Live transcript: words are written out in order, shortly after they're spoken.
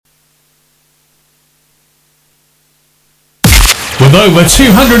With over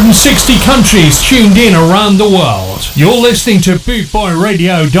 260 countries tuned in around the world, you're listening to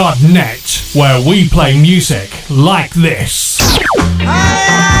BootboyRadio.net, where we play music like this.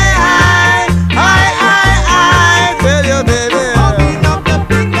 Tell you, baby.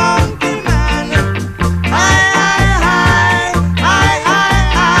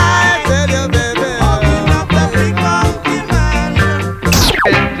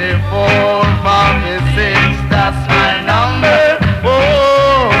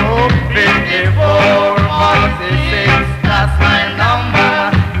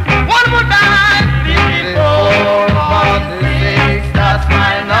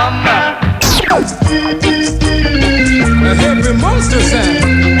 Every monster sound.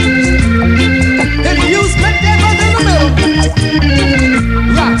 If you split that in the middle,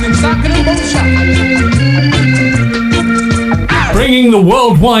 rockin', sockin' and both shot. Bringing the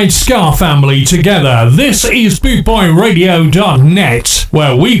worldwide ska family together, this is BootboyRadio.net,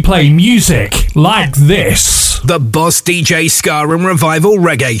 where we play music like this. The Boss DJ Ska and Revival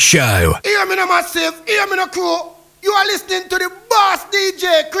Reggae Show. Hear me no massive, hear me no crew. You are listening to the Boss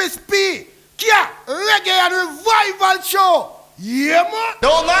DJ Chris P. Yeah, reggae and revival show. Yeah, man.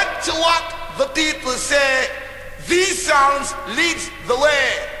 Don't like to what the people say. These sounds leads the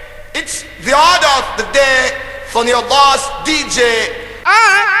way. It's the order of the day from your boss DJ.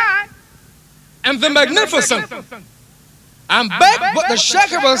 I am the Magnificent. I'm back with the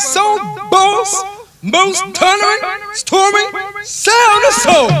Shakira Soul Boss, most thundering, storming sound of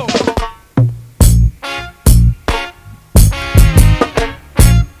soul.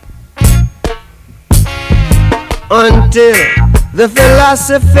 Until the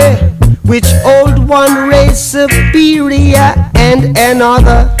philosophy which old one race superior and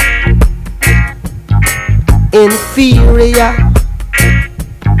another inferior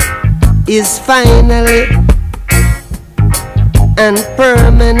is finally and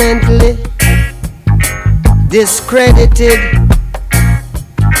permanently discredited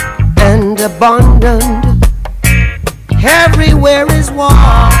and abandoned. Everywhere is war.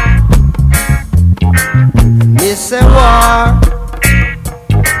 It's a war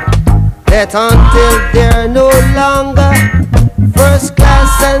that until they're no longer first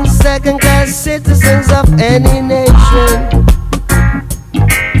class and second class citizens of any nation,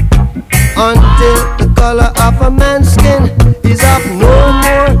 until the color of a man's skin is of no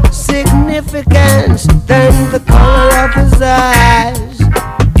more significance than the color of his eyes.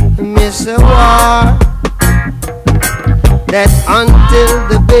 It's a war that until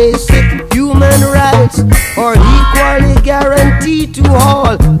the basic human rights are equally guaranteed to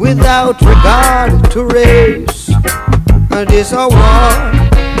all without regard to race. This a war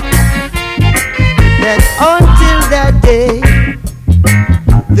that until that day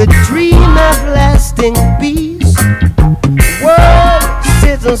the dream of lasting peace, world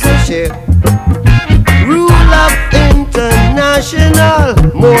citizenship, rule of international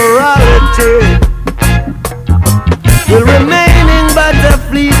morality will remaining but a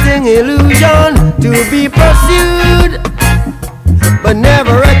fleeting illusion to be pursued but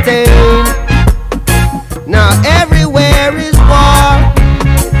never attained. Now everywhere is war,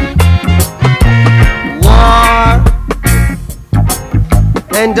 war,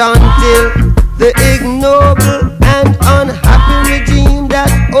 and until the ignoble and unhappy regime that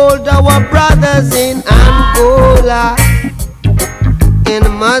hold our brothers in Angola, in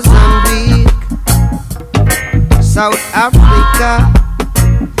Mozambique, South Africa,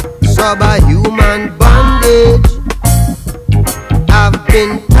 subhuman bondage have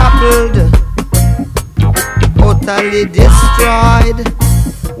been toppled, totally destroyed.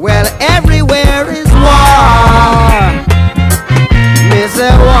 Well, everywhere is war. Miss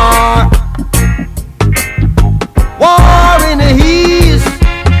a war. War in the east,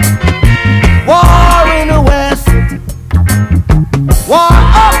 war in the west, war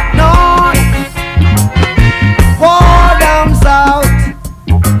up north, war down south,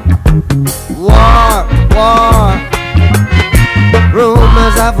 war, war,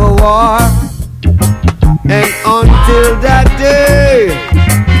 rumors of a war. And until that day,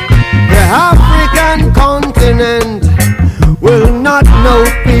 the African continent will not know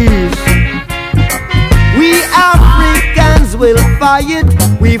peace. We Africans will fight,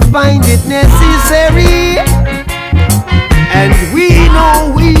 we find it necessary, and we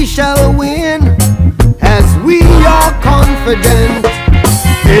know we shall win, as we are confident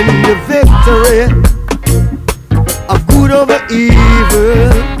in the victory of good over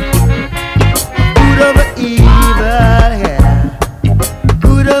evil, good over evil, yeah,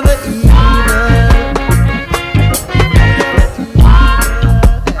 good over evil.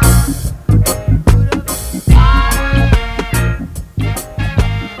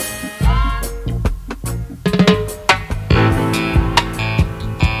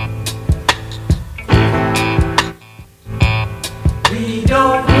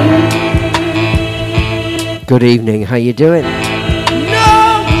 Good evening, how you doing?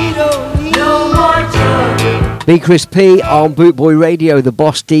 Be Chris P on Bootboy Radio, the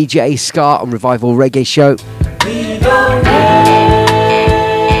Boss DJ Ska and Revival Reggae Show.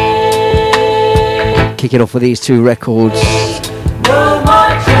 Kicking off with these two records.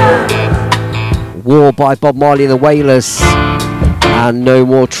 War by Bob Marley and the Wailers, and No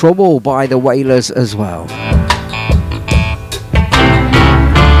More Trouble by the Wailers as well.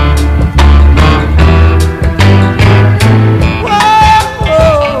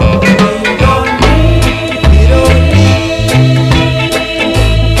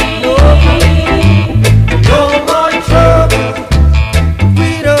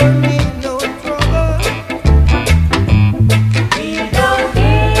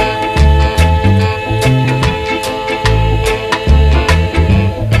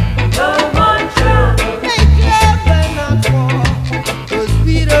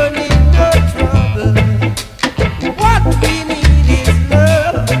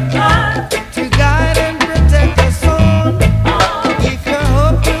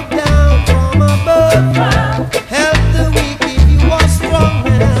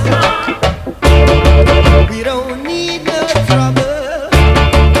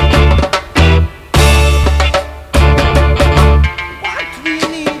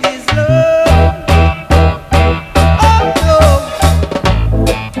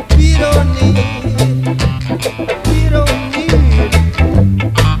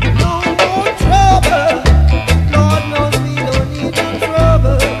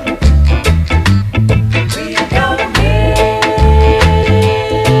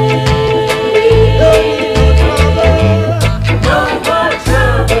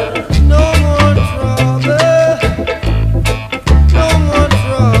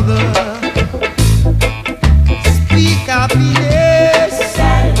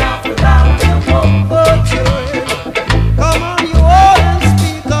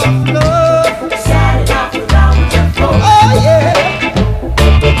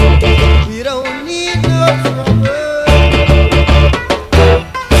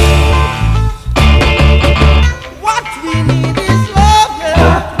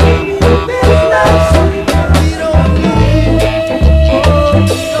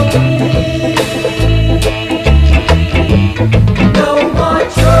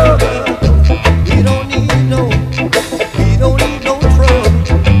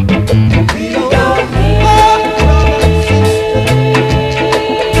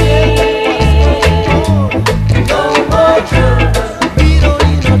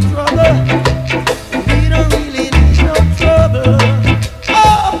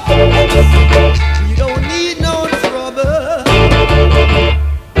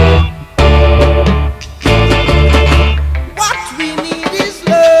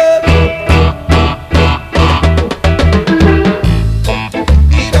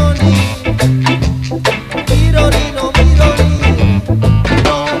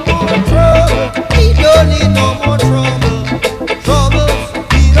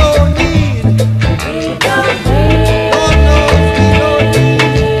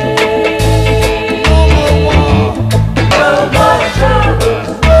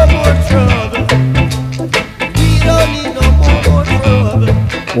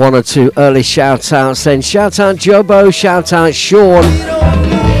 One or two early shout outs then. Shout out Jobo, shout out Sean,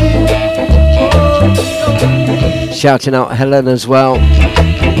 shouting out Helen as well,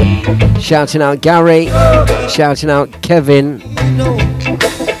 shouting out Gary, shouting out Kevin,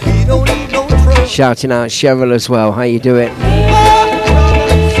 shouting out Cheryl as well. How you doing?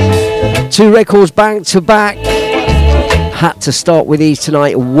 Two records back to back. Had to start with these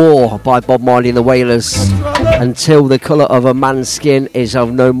tonight. War by Bob Marley and the Wailers. Until the colour of a man's skin is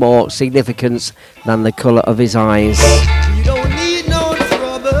of no more significance than the colour of his eyes.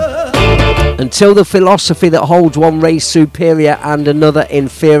 Until the philosophy that holds one race superior and another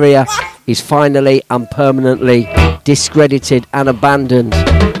inferior is finally and permanently discredited and abandoned,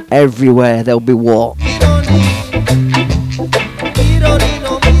 everywhere there'll be war.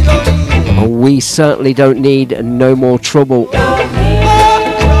 And we certainly don't need no more trouble.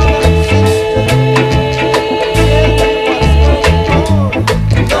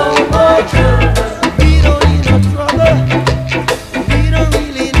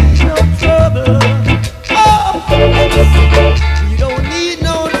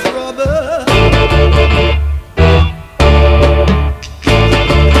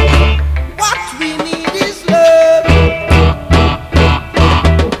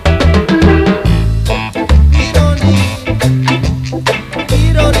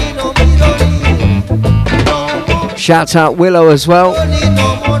 Shout out Willow as well.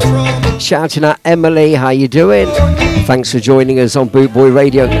 Shouting out Emily, how you doing? Thanks for joining us on Bootboy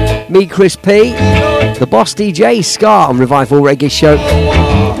Radio. Me, Chris P, the boss DJ, Scar on Revival Reggae Show.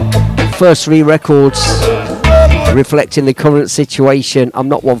 First 3 records reflecting the current situation. I'm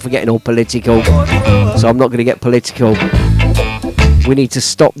not one for getting all political, so I'm not going to get political. We need to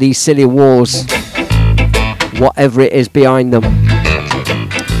stop these silly wars, whatever it is behind them,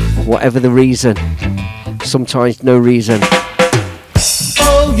 whatever the reason. Sometimes no reason.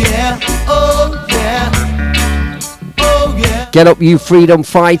 Oh yeah, oh yeah, oh yeah. Get up, you freedom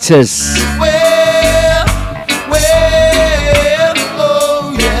fighters. Well,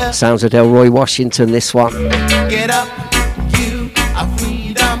 oh yeah. Sounds of Delroy Washington, this one. Get up, you are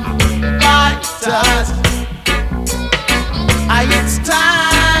freedom fighters. It's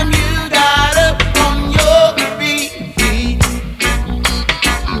time you got up on your feet.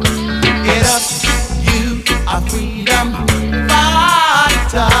 Get up, you are freedom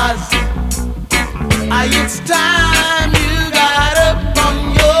fighters. It's time you got up on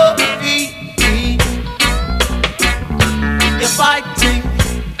your feet. You're fighting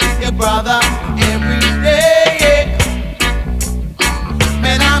your brother every day.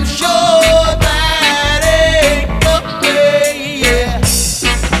 Man, I'm sure that ain't the way, yeah.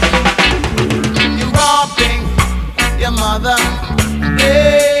 You're robbing your mother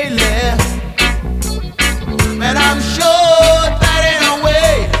daily. Man, I'm sure that ain't a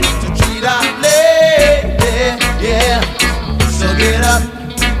way to treat a lady, yeah. So get up,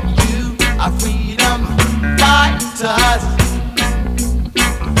 you are freedom fighters.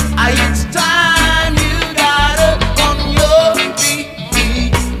 It's time you got up on your feet.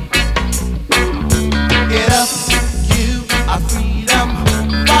 Get up, you are freedom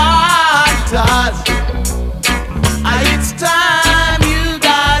fighters. It's time you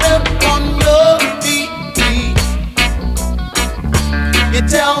got up on your feet. You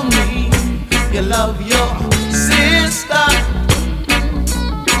tell me you love your sister,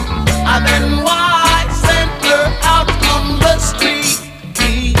 and then why send her out on the street?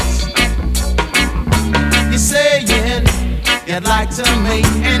 You're saying you'd like to make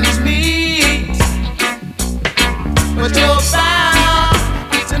ends meet, but you're bound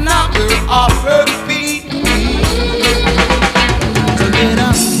to knock her off her feet. So get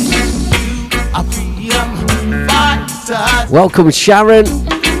up, you are freedom fighters. Welcome Sharon.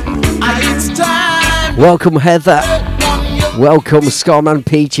 It's time. Welcome Heather. Welcome Scarman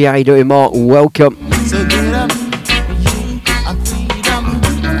Peachy. How you doing, Mark? Welcome. So get up, you are freedom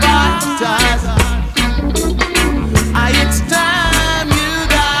fighters. It's time you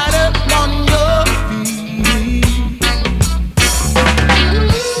got up on your feet.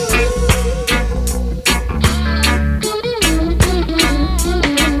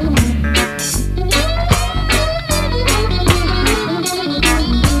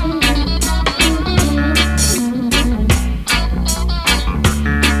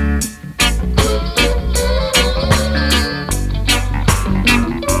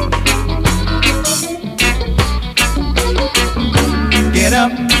 Get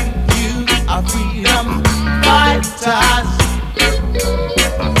up, you are freedom fighters.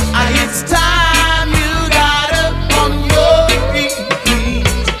 It's time you got up on your feet.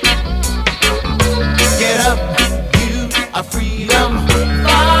 Get up, you are freedom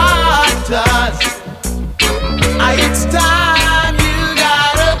fighters. It's time you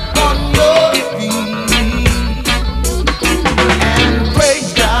got up on your feet. And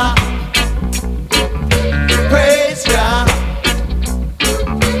praise God, praise God.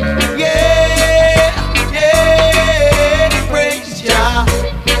 Praise Jah.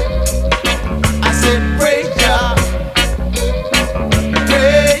 I said praise Jah.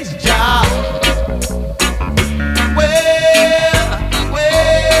 Praise Jah. Well,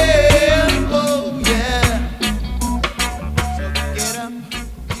 oh yeah. So get up, you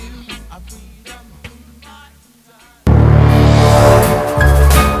are freedom fighters.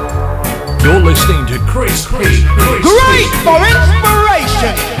 You're listening to Chris P. Great for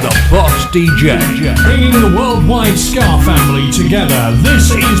inspiration. The Boss DJ, bringing the worldwide Ska family together.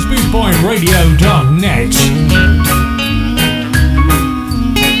 This is BootboyRadio.net.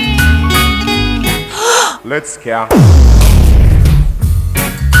 Let's go.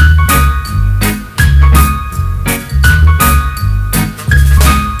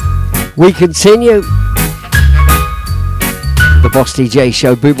 We continue. The Boss DJ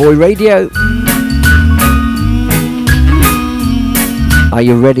Show, Bootboy Radio. Are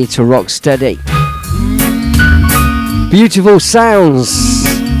you ready to rock steady? Beautiful sounds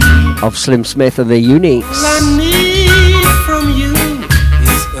of Slim Smith and the Uniques. All I need from you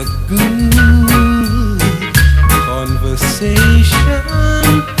is a good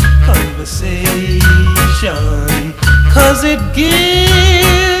conversation, 'cause it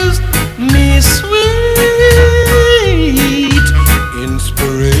gives me sweet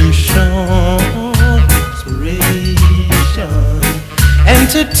inspiration. And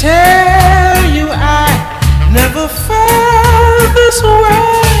to tell you I never felt this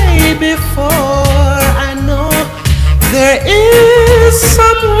way before. I know there is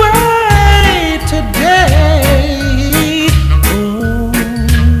some way today.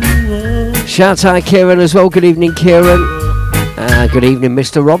 Shout out Kieran as well. Good evening, Kieran. Good evening,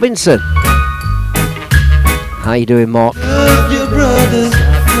 Mr. Robinson. How you doing, Mark? Love your brothers,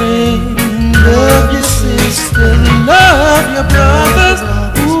 friend. Love your sister. Love your brothers.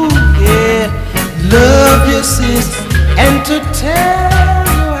 Ooh, yeah. Love your sister. And to tell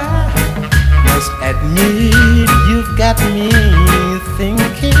you I must admit you've got me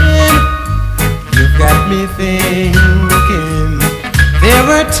thinking. You've got me thinking. There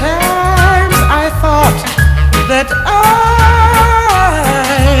were times I thought that I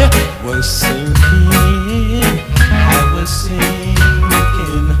was sinking. I was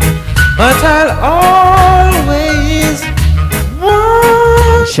sinking. But I'll always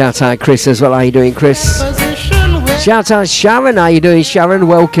want. Shout out Chris as well. How you doing, Chris? Shout out Sharon. How you doing, Sharon?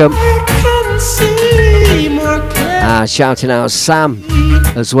 Welcome. Shouting out Sam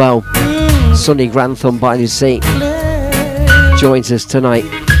as well. Sonny Grantham by the seat joins us tonight.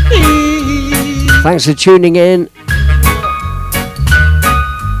 Thanks for tuning in.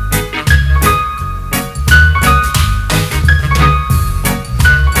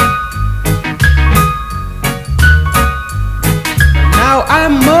 Now I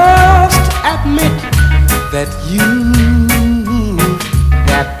must admit that you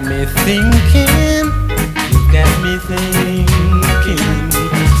got me thinking. You got me thinking.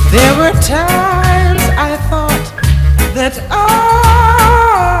 There were times I thought that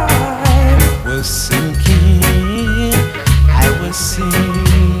I was sinking. I was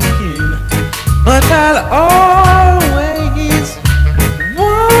sinking. But I'll always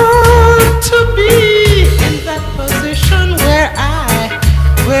want to be in that position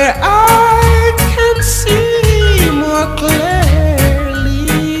where I can see more clearly.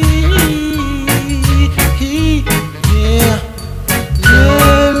 Yeah,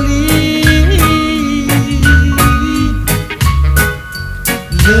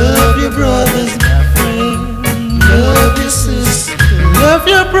 love your brothers, my friend. Love your sisters. Love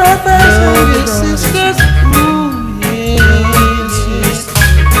your brothers and your sisters. Ooh, yes, yes.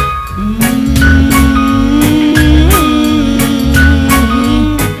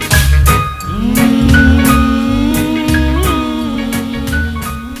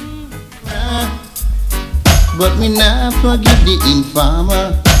 But me not forgive the informer.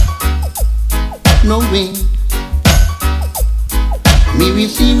 No way. Me we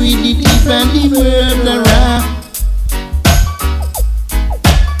see we the thief and the murderer.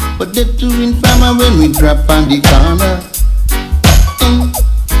 But the two informer when we drop on the corner.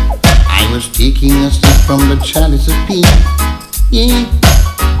 I was taking a sip from the chalice of peace. Yeah.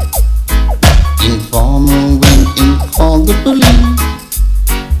 Informer went and called the police.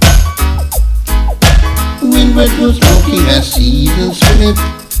 Windward was smoking a seasoned strip,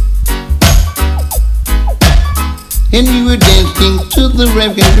 and we were dancing to the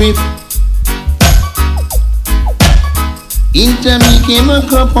Reverend Grip. In time he came a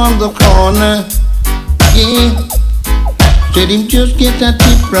cop on the corner, yeah. Said him just get a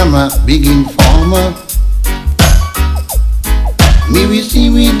tip from a big informer. Me we see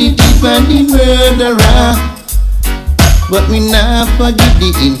we the thief and the murderer, but we not forgive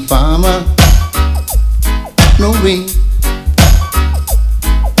the informer. No way.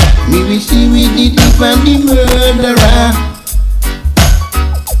 Me we see we the thief and the murderer,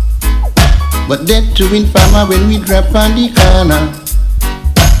 but that to informer when we drop on the corner.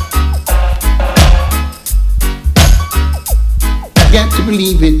 Got to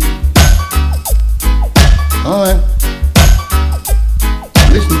believe it. Alright,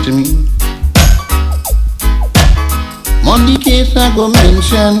 listen to me. Monday case I go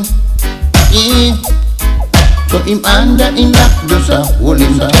mention, yeah. So him under in that just a hold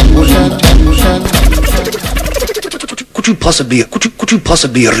him tension. Could you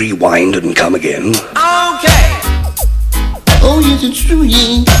possibly rewind and come again? Okay. Oh yes, it's true,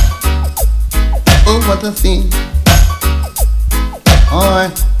 yeah. Oh what a thing.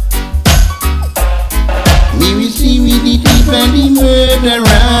 Alright. Me we see we the thief and the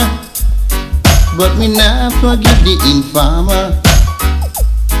murderer, but me not forgive the informer.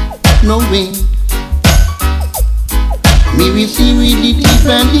 No way. Me we see we the thief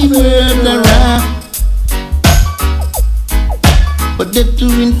and the murderer, But that too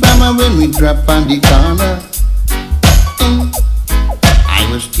infama when we drop on the corner. I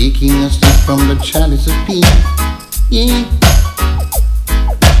was taking a sip from the chalice of peace. Yeah.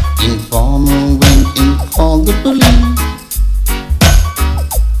 Informer went and called the police.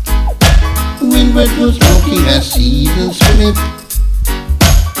 Windbird was smoking a seasoned slip,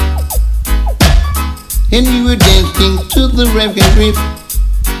 and we were dancing to the reggae grip.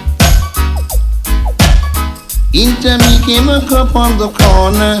 Into me came a cop on the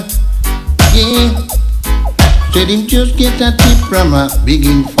corner, yeah. Said him just get a tip from a big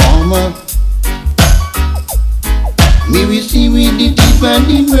informer. Me we see we the thief and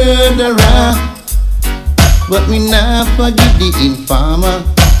the murderer, but we not forgive the informer.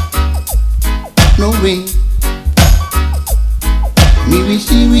 No way. Me we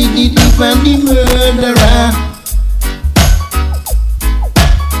see we the thief and the murderer,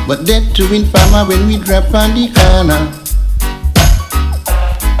 but that to informer when we drop on the corner.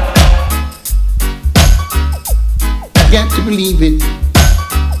 Got to believe it.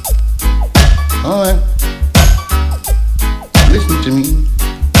 Alright, listen to me.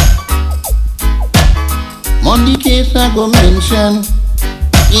 Monday case I go mention,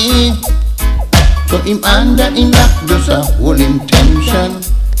 yeah. So him under in that just a whole intention.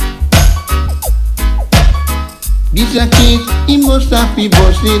 This a case he must have be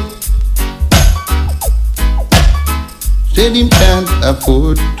bust it. Said him can't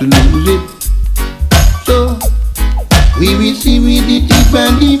afford to lose it. So we will see with the thief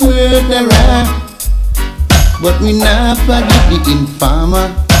and the murderer, but we not forgive the informer.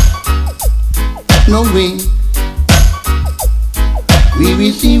 No way. We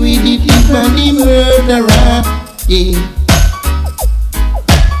will see with the thief and the murderer, yeah.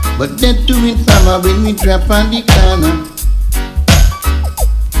 But that to informer when we drop on the corner.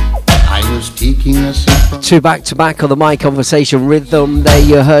 I was taking a sip from... Two back-to-back on the My Conversation rhythm. There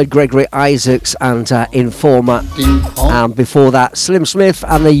you heard Gregory Isaacs and Informer. And before that, Slim Smith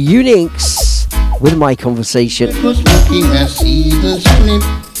and the Uniques with My Conversation. It was smoking a seasoned slip.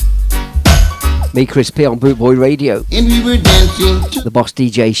 Me, Chris P on Bootboy Radio. And we were dancing to the Boss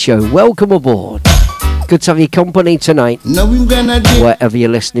DJ Show. Welcome aboard. Good to have your company tonight. Now we're gonna wherever you're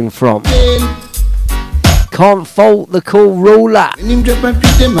listening from. Can't fault the cool ruler. When him drop a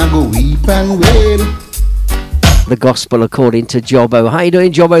treat them I go weep and wail. The gospel according to Jobbo. How you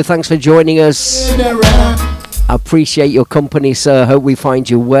doing, Jobbo? Thanks for joining us. I appreciate your company, sir. Hope we find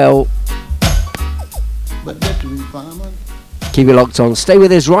you well. But that will be farmer. Keep it locked on. Stay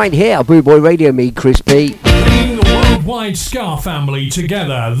with us right here. Bootboy Radio, me, Chris P. Bringing the worldwide Ska family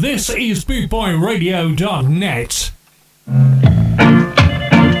together. This is BootboyRadio.net.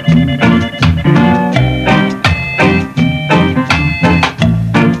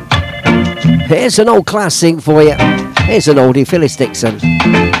 Here's an old classic for you. Here's an oldie, Phyllis Dixon.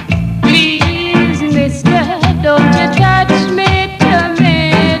 Please, mister, don't you touch me,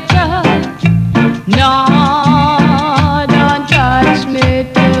 tomato. No, don't touch me,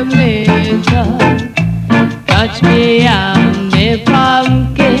 tomato. Touch me, I'm a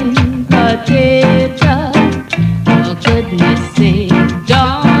pumpkin potato. For goodness sake,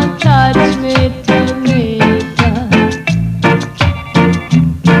 don't touch me, tomato.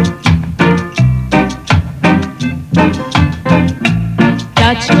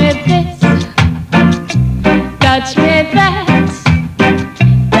 Touch me this, touch me that,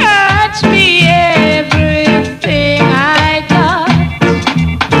 touch me everything I got.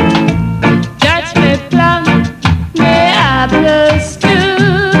 Touch me plum, me apples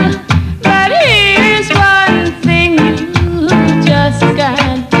too. But here's one thing you just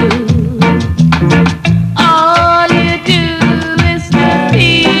can't do. All you do is to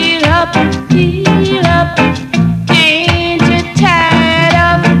feel up, feel up. Ain't you tired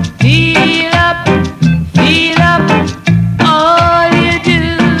of feel up, feel up?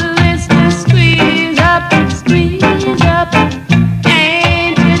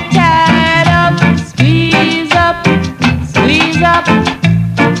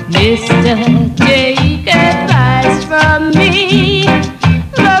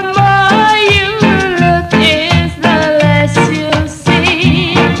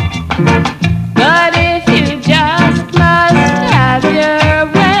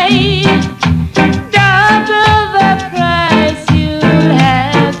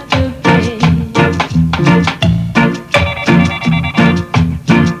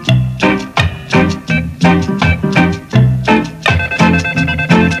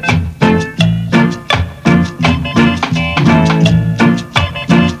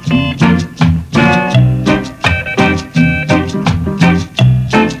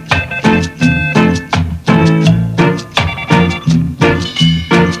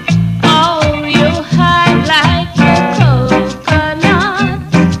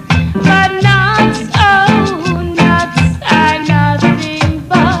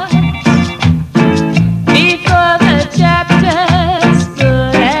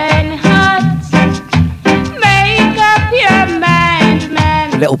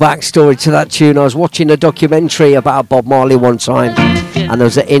 backstory to that tune. I was watching a documentary about Bob Marley one time, and there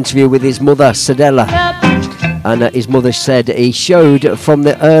was an interview with his mother, Cedella. And his mother said he showed from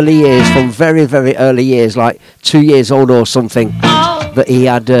the early years, from very, very early years, like 2 years old or something, that he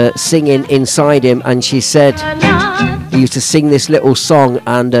had singing inside him. And she said he used to sing this little song,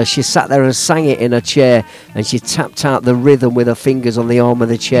 and she sat there and sang it in a chair, and she tapped out the rhythm with her fingers on the arm of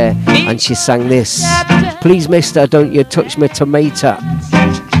the chair, and she sang this: "Please, mister, don't you touch me tomato,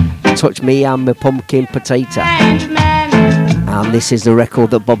 touch me and my pumpkin potato." And this is the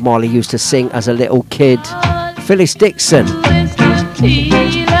record that Bob Marley used to sing as a little kid. Phyllis Dixon,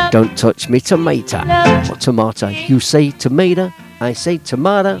 "Don't touch me tomato." What tomato? You say tomato, I say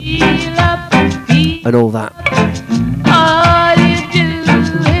tomato, and all that. All you do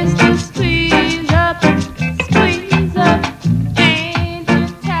is to squeeze up, ain't you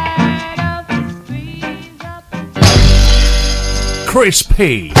tired of the squeeze up? Chris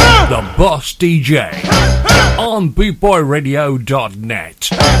P, the Boss DJ, on bootboyradio.net.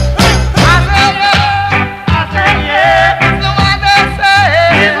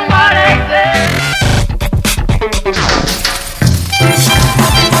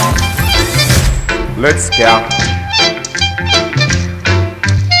 Let's count.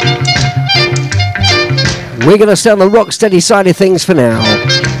 We're going to stay on the rock steady side of things for now.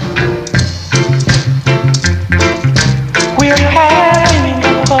 We're having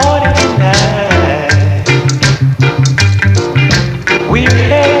a party tonight.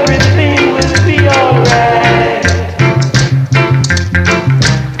 Everything will be alright.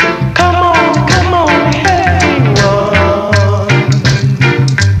 Come on, everyone.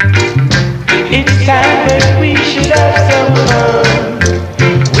 It's time that we should have some fun.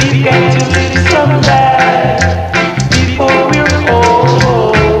 We've got to live some life before we're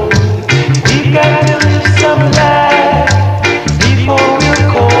old. We've got to live some life before we're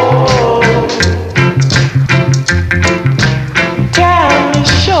cold. Time is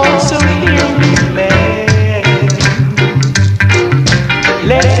short, so hear me, man.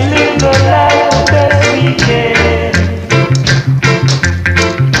 Let's live the life the best we can.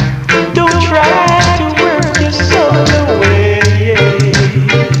 Don't try to work yourself away.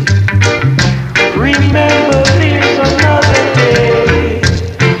 Remember, there's another day.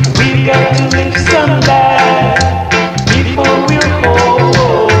 We've got to live some life before we're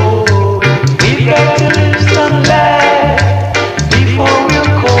old. We've got to live some life before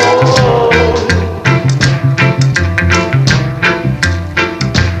we're cold.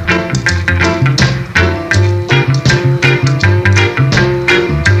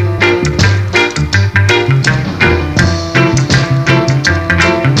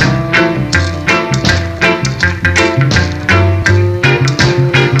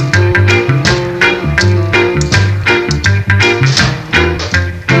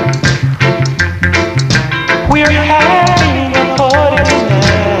 We're having a party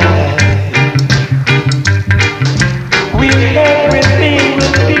tonight. Everything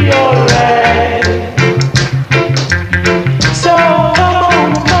will be alright. So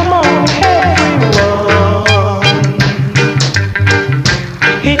come on, everyone.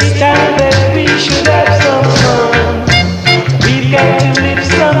 It's time that we should have some fun. We've got to live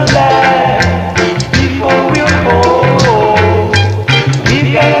some life before we're old.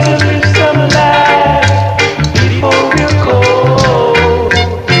 We've got to live some life before we're cold.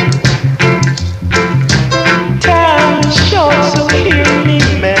 Time is short, so hear me,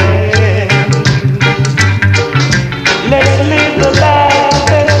 man. Let's live the life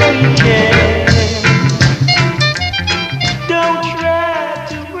best we can. Don't try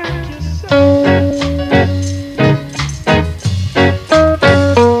to work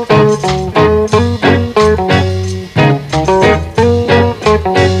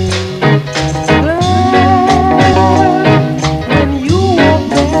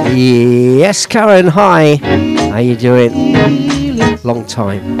Yes, Karen, hi. How you doing? Long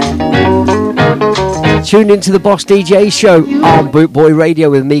time. Tune into the Boss DJ show on Bootboy Radio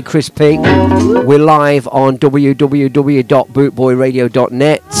with me, Chris P. We're live on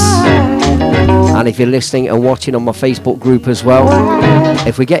www.bootboyradio.net. And if you're listening and watching on my Facebook group as well,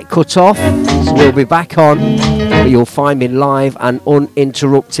 if we get cut off, we'll be back on. But you'll find me live and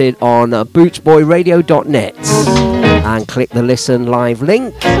uninterrupted on bootboyradio.net. And click the listen live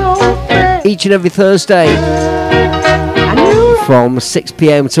link each and every Thursday from 6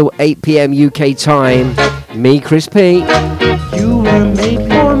 p.m. till 8 p.m. UK time. Me, Chris P. You were made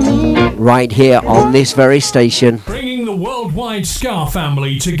for me. Right here on this very station. Bringing the worldwide ska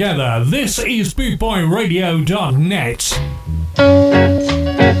family together. This is bootboyradio.net.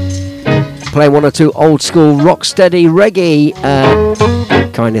 Play one or two old school rock steady reggae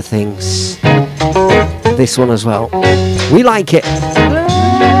kind of things. This one as well. We like it.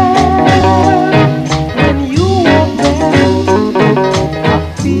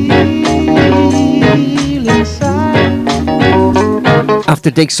 Have to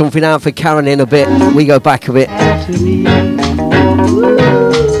dig something out for Karen in a bit. We go back a bit.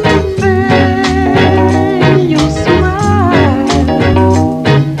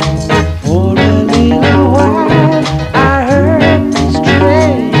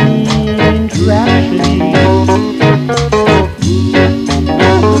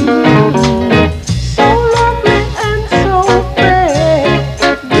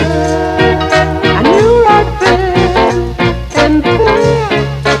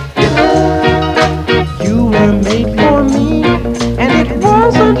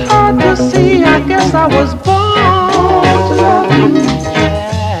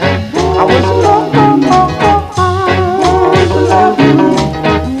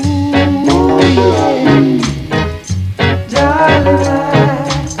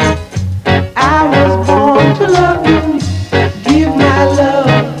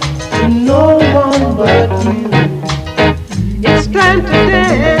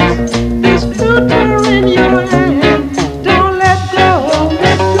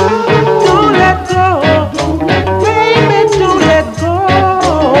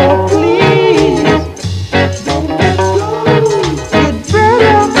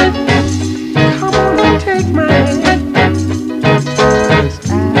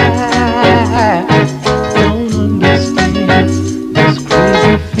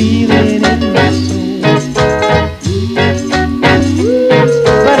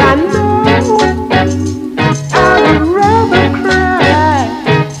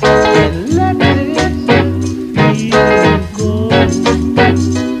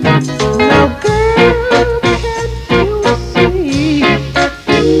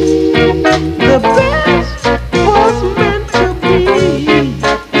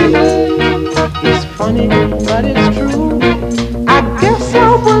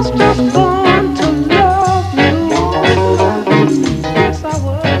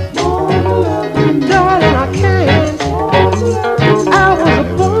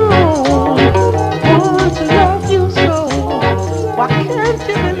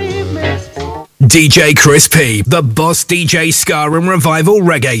 DJ Chris P, the Boss DJ Ska and Revival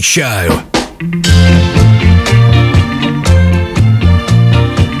Reggae Show.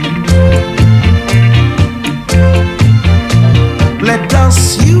 Let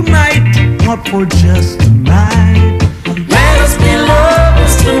us unite, not for just a night. Let us be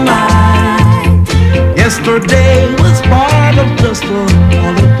lovers tonight. Yesterday was part of just a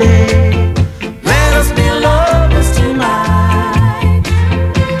holiday. Let us be lovers tonight.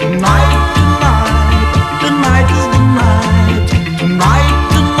 Tonight.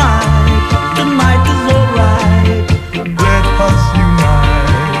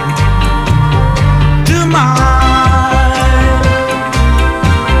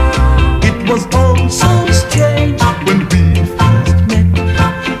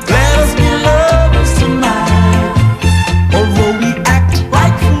 Although we act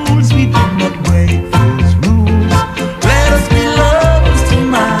like fools, we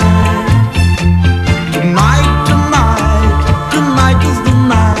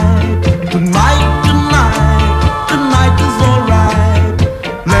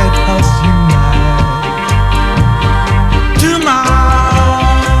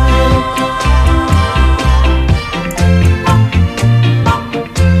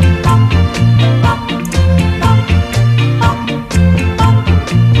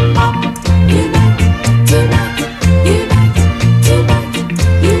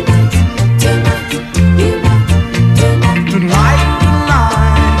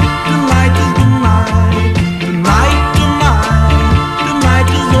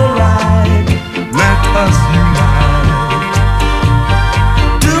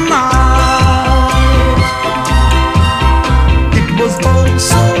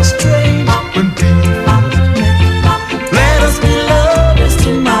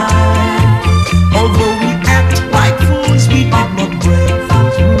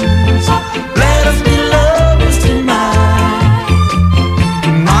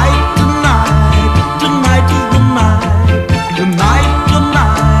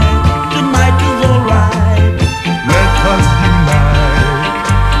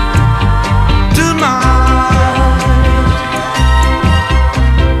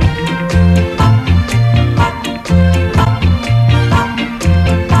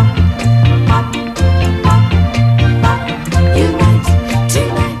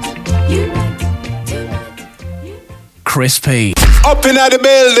Chris P. Up in the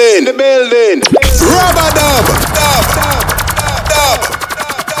building. Rubber dub.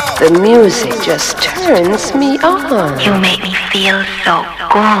 The music just turns me on. You make me feel so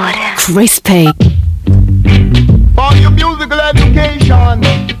good. Chris P. For your musical education,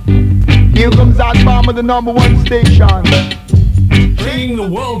 here comes that bomb of the #1 station. Bringing the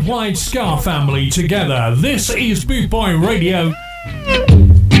worldwide ska family together, this is Boot Boy Radio.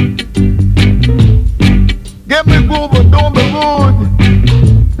 Get me groove, but don't be rude,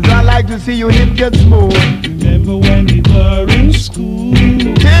 'cause I like to see you hip get smooth. Remember when we were in school?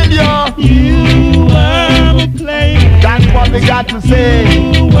 Tell ya, you were a playmate. That's what they got to say.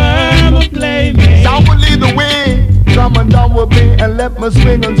 You were a playmate. Sound will lead the way. Come and down with me and let me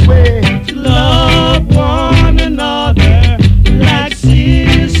swing and sway. To love one another like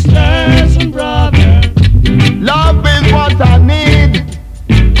sisters and brothers. Love is what I need.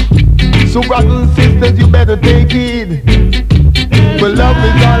 So brothers and sisters, you better take heed. But love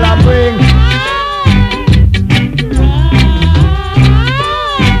is all I bring.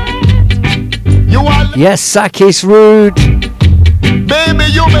 Yes, Sakis Rude. Baby,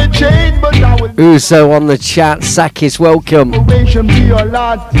 you may change, but I will. Uso on the chat. Sakis, welcome. Be a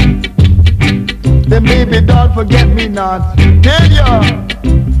lot. Then baby, don't forget me not. Tell ya.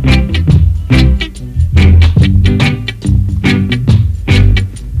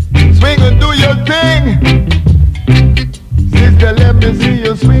 Swing and do your thing. Sister, let me see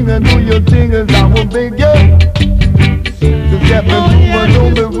you swing and do your thing, as I will beg you. To step and move and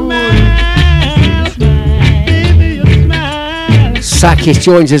don't be rude. Sakis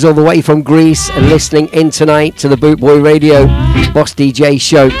joins us all the way from Greece and listening in tonight to the Boot Boy Radio Boss DJ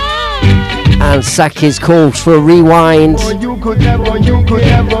show. And Sakis calls for a rewind. You could never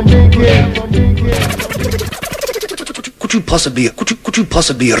make it. Could you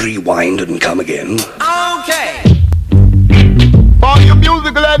possibly rewind and come again? Okay. For your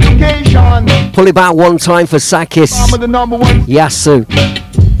musical education. Pull it back one time for Sakis. I'm the #1. Yasu.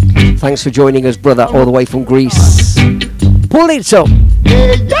 Thanks for joining us, brother, all the way from Greece. Pull it up.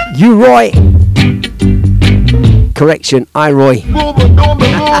 You Roy. Correction, I Roy.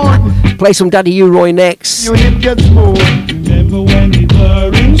 Play some Daddy U Roy next.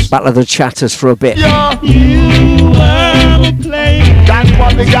 Battle of the Chatters for a bit. You were a playmate. That's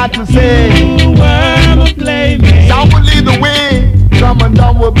what they got to say. You were a playmate. Sound will lead the way. Come and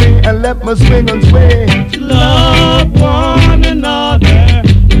down with me and let me swing and sway. To love one another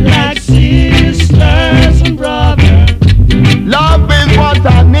like sisters and brothers. Love is what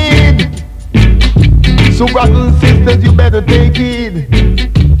I need. So brothers and sisters, you better take heed.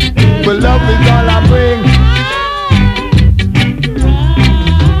 But love is all I bring.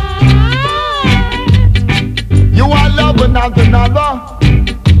 You are love and not another.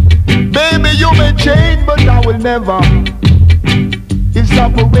 Baby, you may change, but I will never. If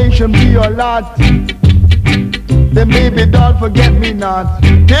separation be your lot, then baby, don't forget me not.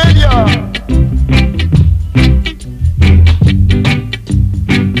 Tell ya.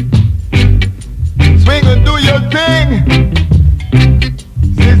 Swing and do your thing.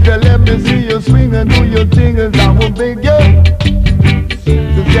 Sister, let me see you swing and do your thing, as I will beg you.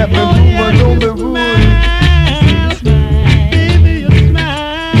 To get me move and don't be rude. Baby, you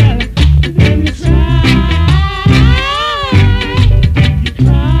smile, then you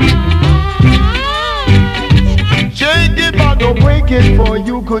Shake it, but don't break it, for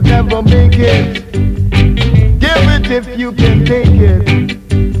you could never make it. Give it if you can take it.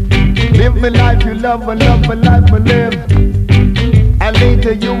 Live my life you love and love my life I live. And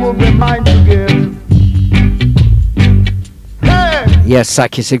later you will be mine to give. Hey! Yes,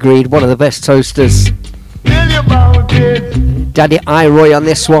 Sakis agreed. One of the best toasters. Tell you about it. Daddy I Roy on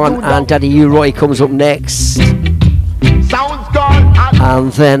this one, and Daddy U Roy comes up next. Sounds gone.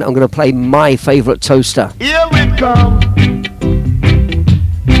 And then I'm going to play my favourite toaster. Here we come.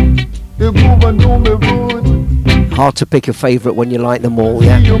 The groove and don't be rude. Hard to pick a favourite when you like them all,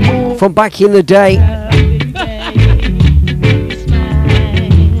 yeah? From back in the day.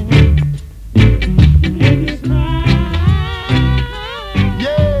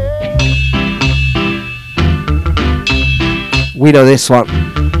 We know this one.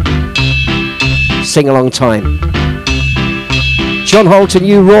 Sing along time. John Holt and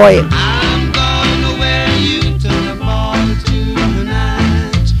you, Roy.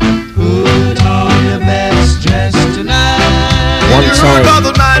 One time.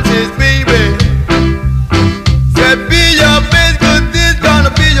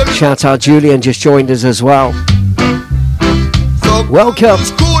 Shout out Julian, just joined us as well. Welcome.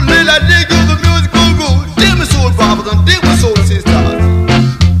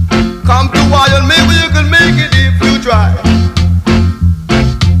 Come to Wild, maybe you can make it if you try.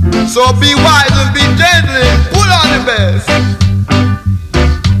 So be wise and be gentle and put on the best.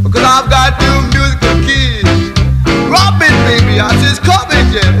 Because I've got new musical keys. Drop it, baby, as it's coming,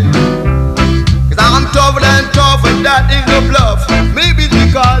 yeah. Cause I'm tougher than tough and that ain't no bluff. Maybe it's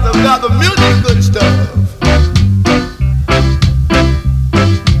because I've got the musical stuff.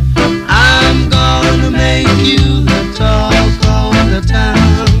 I'm gonna make you the talk of the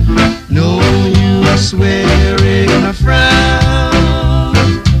town. No use wearing a frown.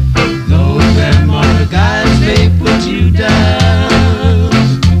 Though them other guys may put you down,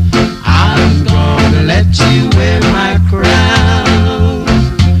 I'm gonna let you wear my crown.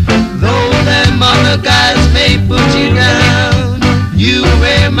 Though them other guys may put you down, you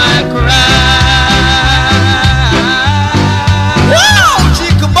wear my crown. Wow!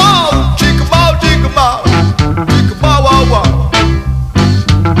 Chickaboo, chickaboo, chickaboo, chickaboo, wow, wow.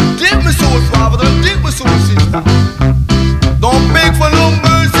 Dig me so, father, dig me so, sister. Don't beg for no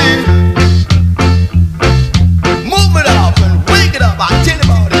mercy. Move it up and wake it up. I tell you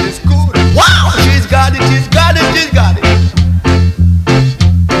about it, it's good. Wow! She's got it, she's got it, she's got it.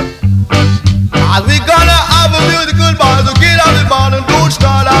 As we gonna have a musical bar, so get out the bar and don't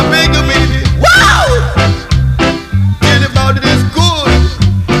start our big baby. Wow! Tell you about it, it's good.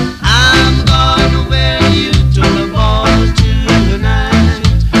 I'm gonna wear you to the ball tonight.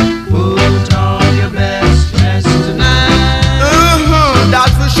 Put on your best dress tonight.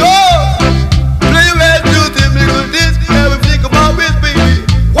 That's for sure. Play your best music because this never think about it, baby.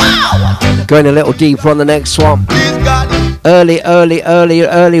 Wow! Going a little deeper on the next one. She's got it. Early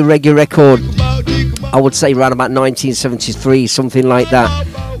reggae record. I would say around about 1973, something like that.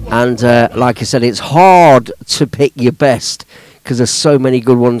 And like I said, it's hard to pick your best because there's so many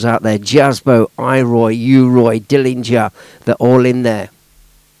good ones out there. Jazzbo, Iroy, U-Roy, Dillinger, they're all in there.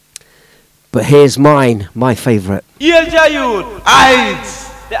 But here's mine, my favourite. Yelja youth.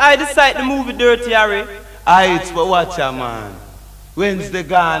 I decide the movie Dirty Harry. Aight, but watch ya, man. Wednesday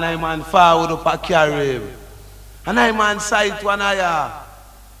gone, I'm on forward up a Carib. And I'm on site one aya.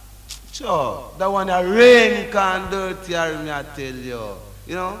 Sure, that one a rain can Dirty Harry, me I tell you.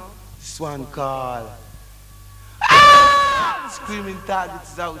 You know, this one called Screaming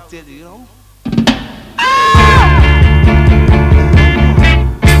Targets, I will tell you, you know.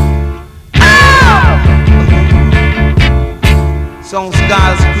 Some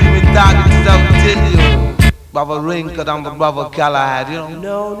scars screaming targets, I will tell you. Brother Rinker and my brother Callahan, you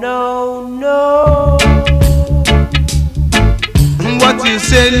know. No. What you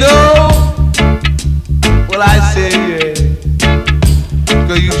say, no? Well, I say, yeah.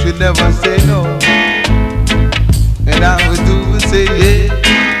 Cause you should never say no. And I would do is say, yeah.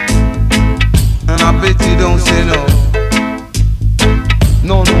 And I bet you don't say no.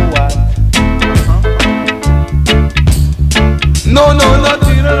 No, what? No,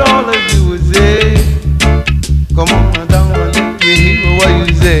 nothing at all if you would say. Come on down and let me hear what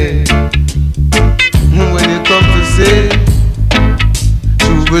you say. When you come to say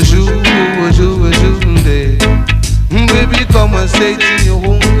Shuba day. Baby, come and say it in your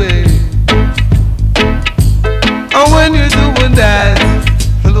own way. And when you're doing that,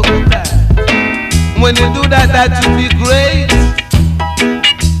 look at that. When you do that, that will be great.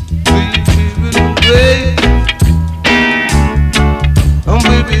 Great. And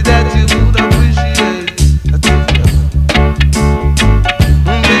baby, that you would appreciate.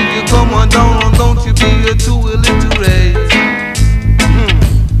 And baby, come on down, don't you be too illiterate.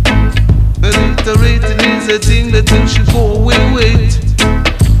 Illiterating is a thing that you should go away with.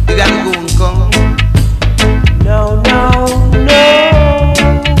 You gotta go and come. No.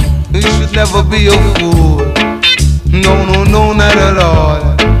 You should never be a fool. No, not at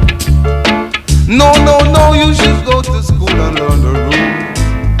all. No, you should go to school and learn the rules.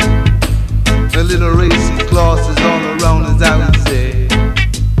 The little racy classes all around, as I would say.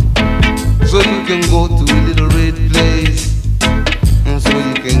 So you can go to a little red place, and so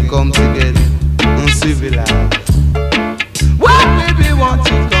you can come together and civilize. Well, baby, won't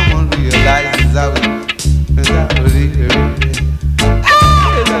you come and realize as I would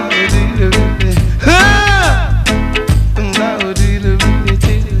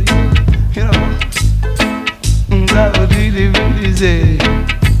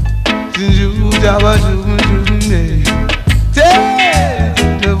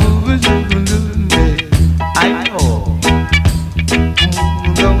I know.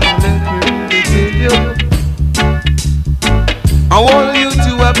 I want you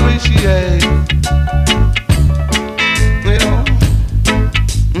to appreciate, you know.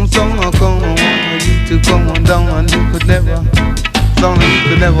 So I come, I want you to come on down, and you could never,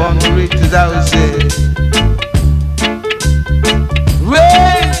 underrate, as I would say.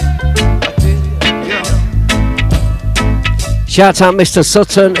 Rain, Shout out Mr.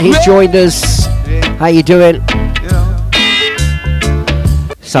 Sutton, he's joined us. How you doing?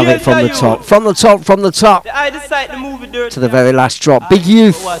 Let's have it from the top. From the top, from the top. To the very last drop. Big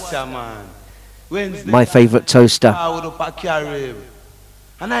Youth. My favourite toaster. Early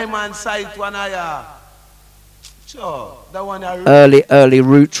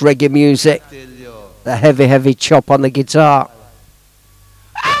roots reggae music. The heavy chop on the guitar.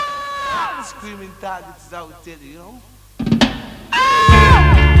 Screaming targets out there, you know.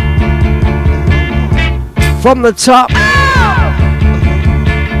 From the top.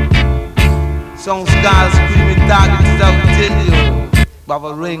 Some scars screaming targets out there, you know.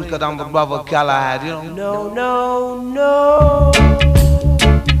 Brother Rinker and Brother Galahad, you know. No.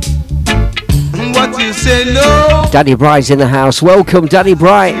 What you say, no? Daddy Bright's in the house. Welcome, Daddy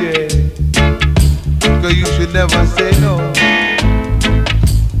Bright. Yeah. Cause you should never say no.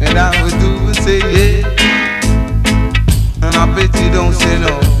 And I would do is say yeah. And I bet you don't say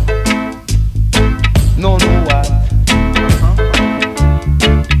no. No, what?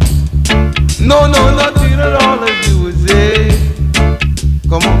 No, nothing at all I do is say.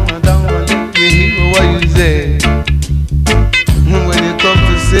 Come on down and let me hear what you say. When you come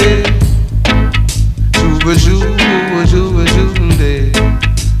to say Shuba day.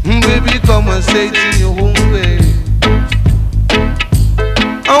 Baby, come and say to your home way.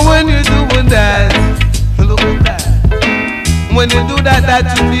 And when you're doing that, look at that. When you do that, that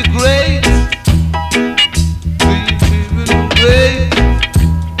will be great. It will be great.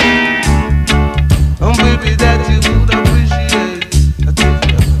 And baby, that you would appreciate.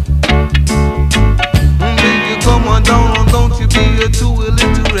 And baby, come on down, don't you be too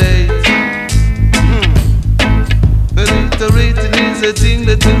illiterate. Illiterating is a thing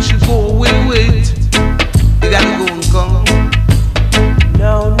that you should go away with. You gotta go and come.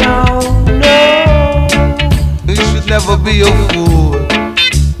 No. You should never be a fool.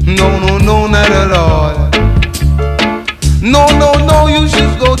 No, not at all. No, you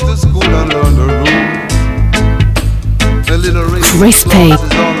should go to school and learn the rules. A little race is all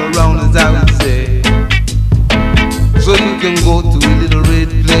around, as I would say. So you can go to a little red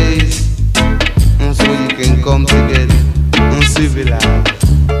place, and so you can come together and civilize.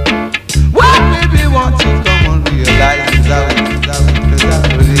 Well, baby, won't you come and realize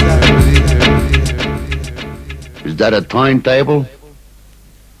Is that a timetable?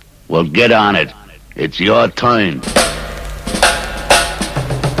 Well, get on it. It's your time.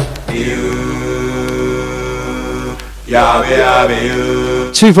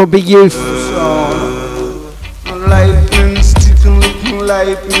 Two from Big Youth. Lightning sticking, looking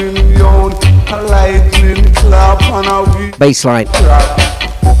lightning beyond. A lightning clap on a week. Bassline.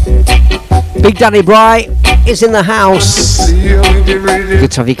 Big Daddy Bright is in the house.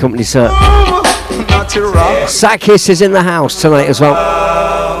 Good to have your company, sir. Sakis is in the house tonight as well.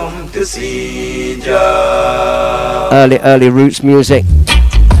 Early roots music.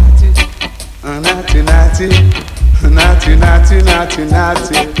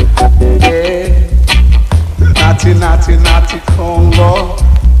 Natty, Congo.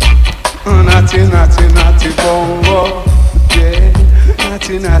 Natty, Congo. Yeah.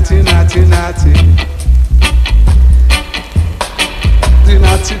 Natty. The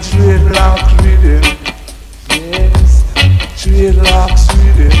natty dreadlock rhythm. Yes. Dreadlocks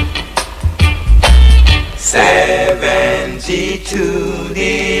rhythm. 72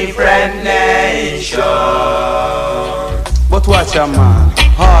 different nations. But watch a man,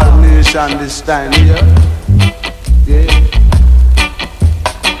 all nation this time here. Yeah.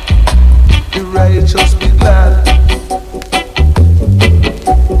 The righteous be glad.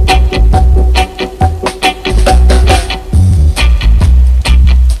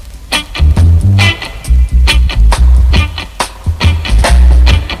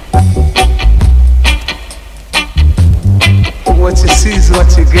 What you see is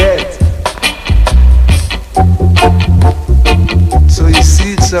what you get. So you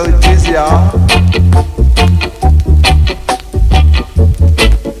see it, so it is, y'all.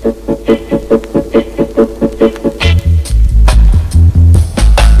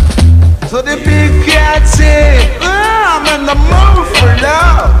 So the big cat say, I'm in the mood for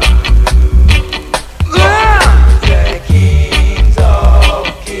love. The kings of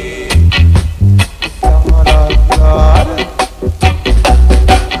kings. God.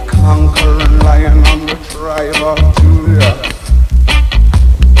 Conquering lion on the tribe of Judah.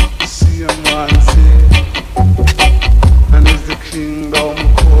 See a man say, and is the kingdom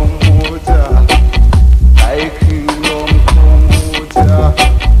come out. Thy kingdom come out.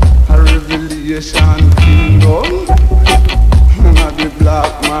 A revelation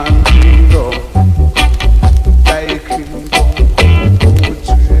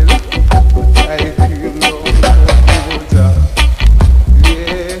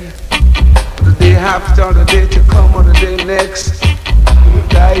after the day to come or the day next,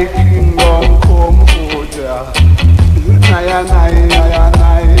 thy kingdom come, oh Jah.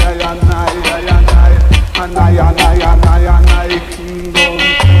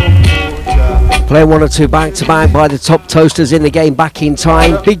 Playing 1 or 2 back to back by the top toasters in the game. Back in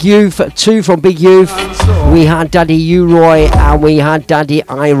time. Big Youth, 2 from Big Youth. We had Daddy U-Roy and we had Daddy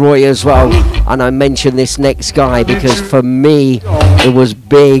I-Roy as well. And I mentioned this next guy because for me it was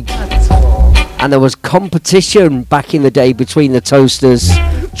big. And there was competition back in the day between the toasters.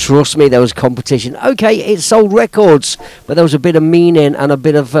 Trust me, there was competition. Okay, it sold records, but there was a bit of meaning and a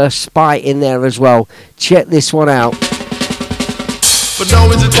bit of spite in there as well. Check this one out. But now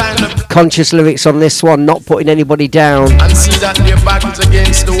is the time to Conscious lyrics on this one, not putting anybody down. and see that their back is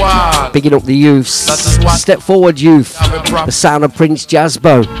against the wall. Bigging up the youths. Step Forward Youth. The sound of Prince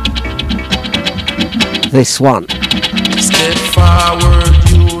Jasbo. This one. Step forward,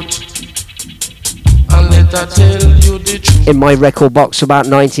 youth, and let I tell you the truth. In my record box about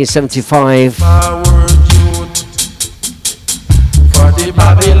 1975. Forward, youth, for the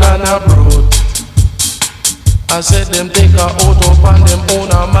Babylon abroad. I said them take a out upon them own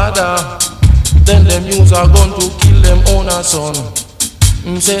a mother. Then them use a gun to kill them own a son.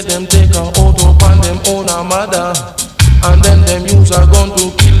 Said them take a out upon them own a mother. And then them use a gun to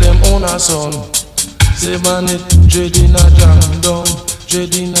kill them own a son. Say man it dread in a jam down,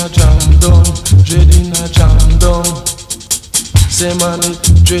 dread in a jam down, dread in a jam down. Say man it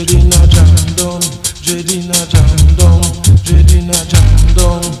dread in a jam down, dread in a jam down, dread in a jam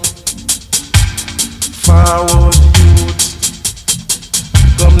down. Forward youth,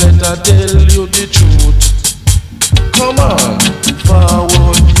 come let I tell you the truth. Come on,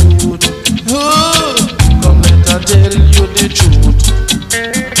 forward youth, come let I tell you the truth.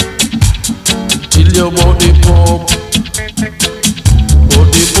 Tell you about the Pope,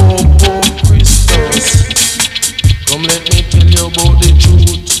 Pope Christus. Come let me tell you about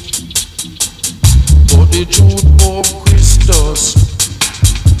the truth, Pope Christus.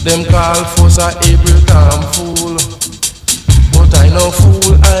 Them call for a Abraham fool, but I no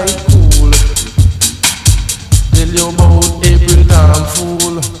fool, I cool. Tell you about Abraham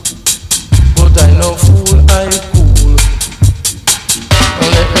fool, but I no fool, I cool. And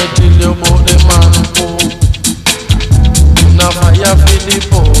let me tell you about the man Pope, now fire for the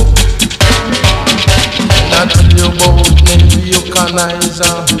Pope. And I tell you about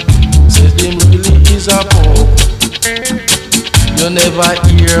Nebuchadnezzar, said him really is a Pope. You never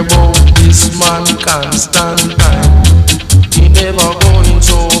hear about this man Constantine. He never going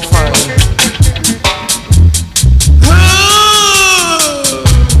so fine.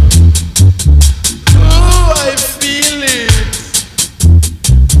 Oh, I feel it.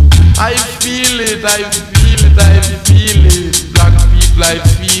 I feel it, I feel it, I feel it. Black people, I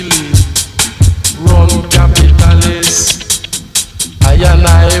feel it. Run capitalists. I and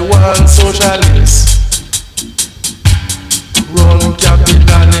I want socialists. Run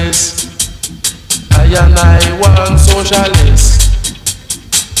capitalist, I and I want socialist.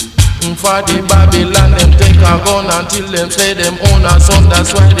 For the Babylon, them take a gun until them say them own a son.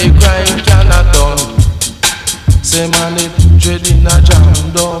 That's why the crime cannot done. Say man it dread in a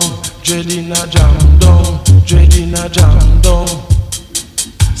jam down, dread in a jam down, dread in a jam down.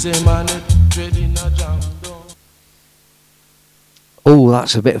 Say man it dread in a jam down. Oh,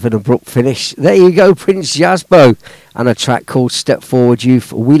 that's a bit of an abrupt finish. There you go, Prince Jasbo. And a track called Step Forward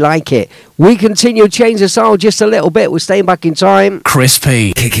Youth. We like it. We continue to change the sound just a little bit. We're staying back in time. Chris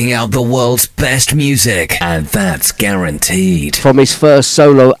P kicking out the world's best music. And that's guaranteed. From his first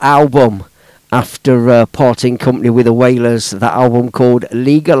solo album after parting company with the Wailers. That album called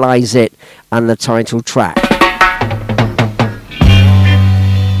Legalize It. And the title track.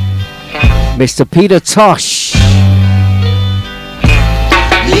 Mr. Peter Tosh.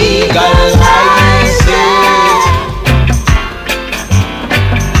 Legalize it.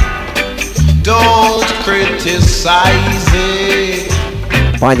 Don't criticize it.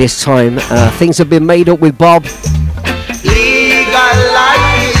 By this time, things have been made up with Bob. Legalize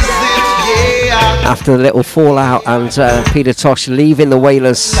it, yeah. After a little fallout and Peter Tosh leaving the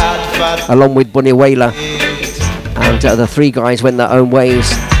Wailers along with Bunny Wailer. And the three guys went their own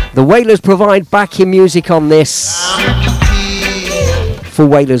ways. The Wailers provide backing music on this. For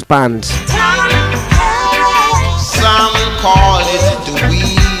Wailers band. Some call it the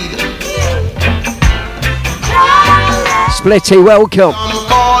weed. Splitty, welcome. Some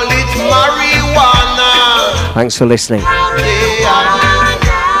call it marijuana. Thanks for listening. Yeah.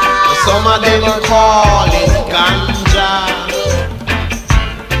 Some of them call it ganja.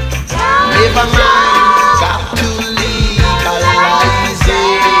 Never mind, got to legalize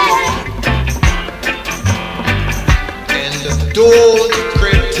it.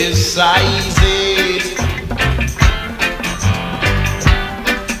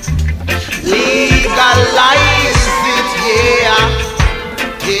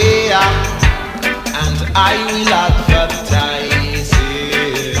 I will advertise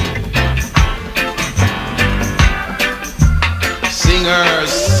it.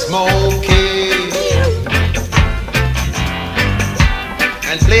 Singers smoking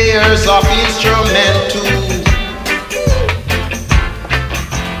and players of instrument too.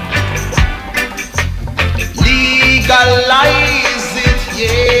 Legalize it,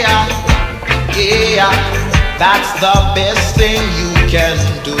 yeah, yeah. That's the best thing you can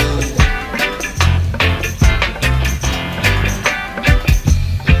do.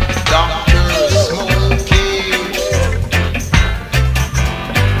 Doctors smoking,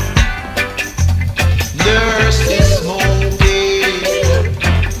 nurses smoking,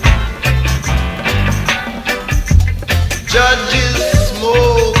 judges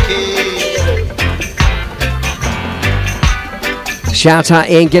smoking. Shout out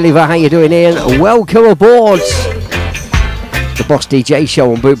Ian Gilliver, how you doing, Ian? Welcome aboard the Boss DJ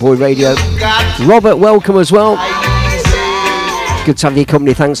show on Bootboy Radio. Robert, welcome as well. Good to have your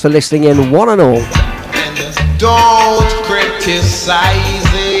company. Thanks for listening in, one and all. Don't criticize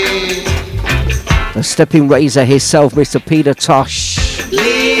it. The stepping razor himself, Mr. Peter Tosh.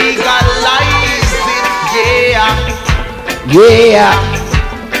 Legalize it, yeah, Yeah.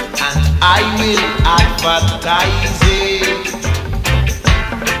 and I will advertise it.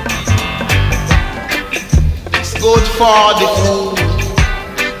 It's good for the food.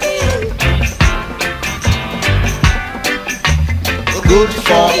 Good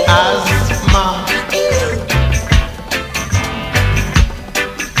for asthma.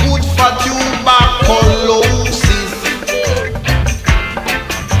 Good for tuberculosis.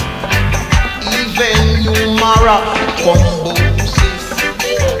 Even numerous thrombosis.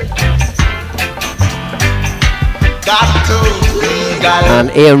 Got to legalize. And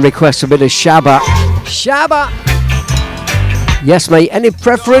Ian requests a bit of Shabba. Shabba! Yes, mate, any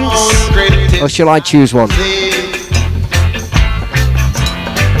preference? Or shall I choose one?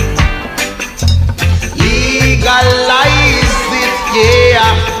 Legalize it,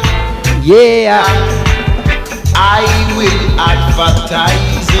 yeah. Yeah. I will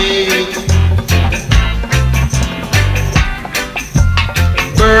advertise it.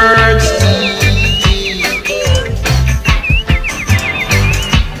 Birds eat it.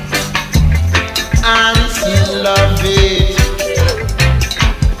 Ants love it.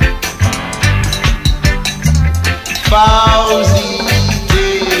 Fowls eat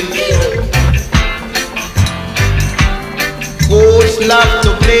it. Goats love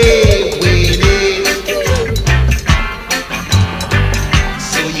to play with it.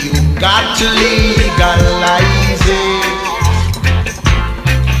 So you got to legalize it.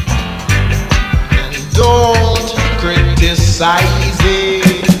 And don't criticize it.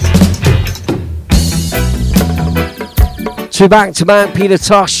 Two back to back, Peter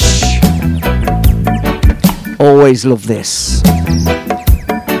Tosh. Always love this.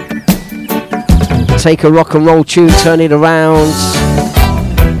 Take a rock and roll tune, turn it around.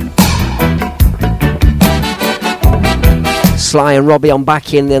 Sly and Robbie on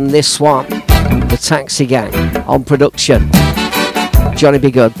backing in this one. The Taxi Gang on production. Johnny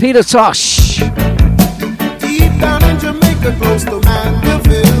B. Good. Peter Tosh. Deep down in Jamaica, close to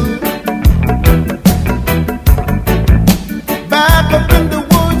Mandeville. Back up in the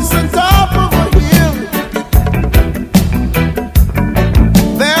woods and top of a hill.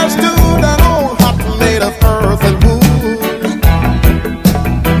 There stood an old hut made of earth and wood.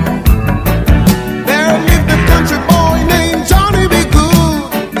 There lived a country boy named Johnny B.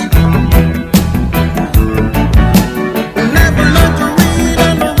 Good. Never learned to read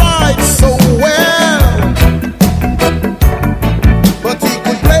and write so well, but he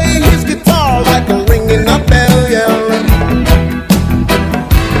could play his guitar like a ringing a bell, yeah.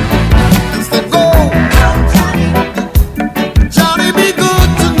 He said, "Go, Johnny, be good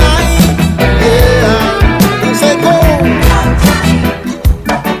tonight." Yeah. He said, "Go,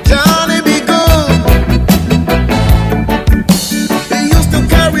 Johnny, be good." He used to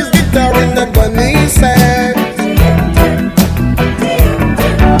carry his guitar in the bunny sack,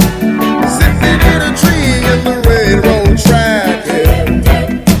 sitting in a tree in the railroad track. Yeah.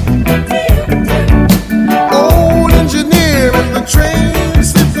 Old engineer in the train,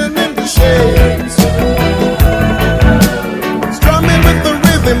 sitting in the shades, strumming with the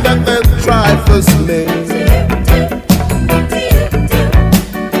rhythm that the drivers made.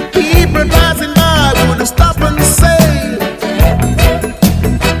 People passing by would stop and say,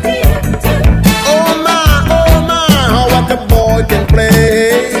 "Oh my, how what the boy can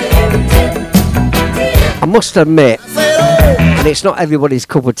play." I must admit, and it's not everybody's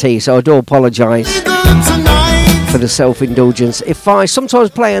cup of tea, so I do apologise for the self-indulgence. If I sometimes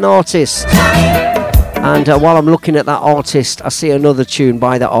play an artist And while I'm looking at that artist, I see another tune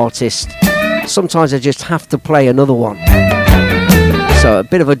by that artist. Sometimes I just have to play another one. So a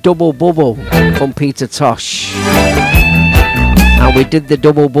bit of a double bubble from Peter Tosh. And we did the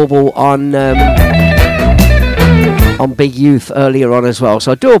double bubble on Big Youth earlier on as well.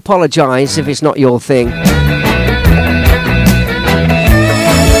 So I do apologise if it's not your thing.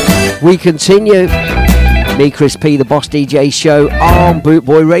 We continue. Me, Chris P, the Boss DJ show on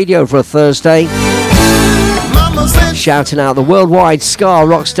Bootboy Radio for a Thursday. Shouting out the worldwide ska,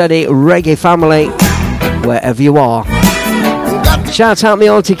 rocksteady, reggae family, wherever you are. Shout out my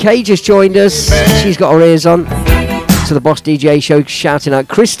Auntie Kay, just joined us. She's got her ears on to the Boss DJ show, shouting out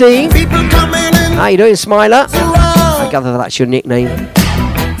Christine. How you doing, Smiler? I gather that's your nickname.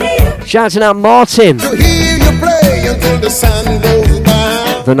 Shouting out Martin.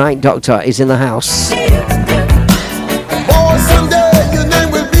 The Night Doctor is in the house.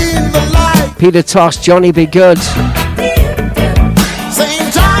 Peter Tosh, Johnny Be Good. Saying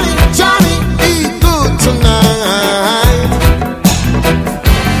Johnny, Johnny, be good tonight.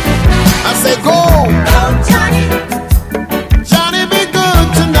 I say go, Johnny, Johnny, be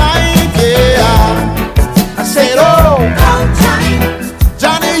good tonight, yeah. I said oh, Johnny,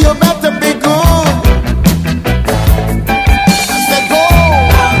 Johnny, you better be good. I said go,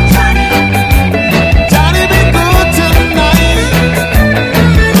 Johnny, Johnny, be good tonight.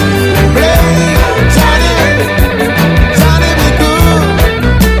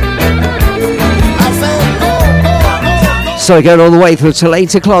 So going all the way through till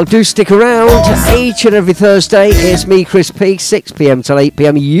 8 o'clock. Do stick around. Each and every Thursday, it's me, Chris P, 6 p.m. till 8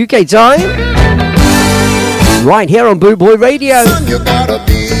 p.m. UK time. Right here on Boot Boy Radio. Son, you gotta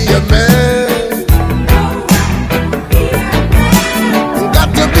be a man. You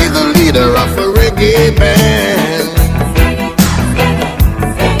got to be the leader of a reggae band.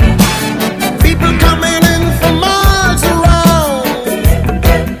 People coming in from miles around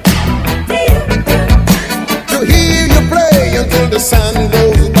to hear you play until the sun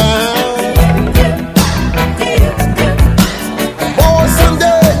goes down. Oh,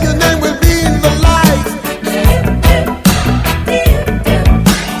 someday your name will be in the light.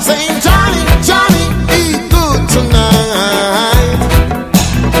 Saying Johnny, Johnny, be good tonight.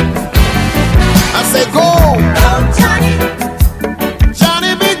 I say go, Johnny,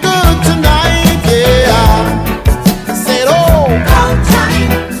 Johnny, be good tonight, yeah. I said oh, Johnny,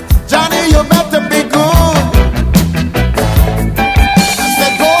 Johnny, you better be good. I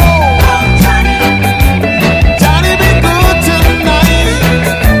said go, Johnny, Johnny, be good tonight.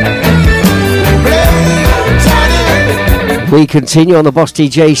 Play, Johnny. We continue on the Boss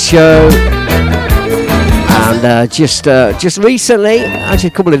DJ show. And just recently, actually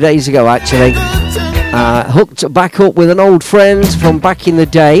a couple of days ago actually, hooked back up with an old friend from back in the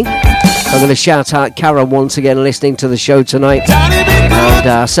day. I'm going to shout out Karen once again, listening to the show tonight. And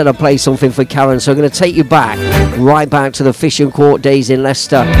I said I'd play something for Karen, so I'm going to take you back, right back to the Fishing Court days in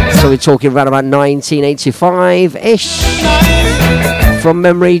Leicester. So we're talking around about 1985-ish. From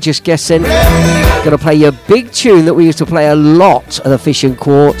memory, just guessing. Going to play you a big tune that we used to play a lot at the Fishing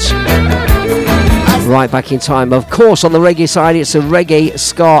Court. Right back in time. Of course, on the reggae side, it's a reggae,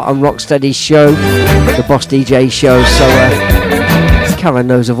 ska and rocksteady show. The Boss DJ show. So Karen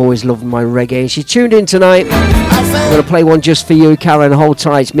knows I've always loved my reggae. She tuned in tonight. I'm going to play one just for you, Karen. Hold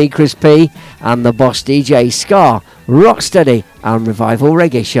tight. It's me, Chris P, and the Boss DJ ska, rocksteady and revival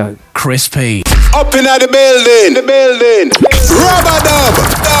reggae show. Chris P. Up in the building, Rubber dub.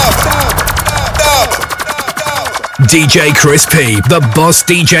 DJ Chris P, the Boss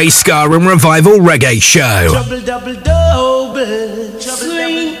DJ ska and revival reggae show.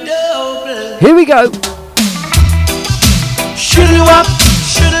 Here we go.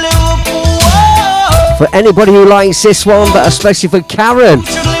 For anybody who likes this one, but especially for Karen,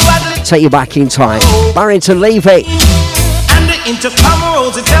 take you back in time. Barrington Levy. And the intercom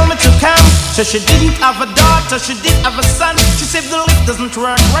rose, they tell me to come. So she didn't have a daughter, she did have a son. She said the lift doesn't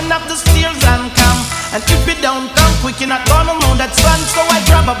work, run up the stairs and come. And if you don't come quick, you're not gonna know that sun. So I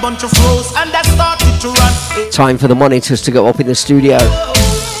grab a bunch of rose and I started to run. Time for the monitors to go up in the studio.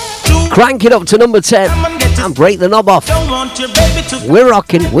 Crank it up to number 10 and break the knob off. We're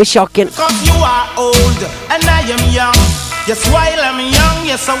rocking, we're shocking. Cause you are old and I am young. Yes, while I'm young,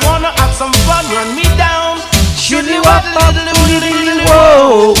 yes, I wanna have some fun. Run me down. Should you up,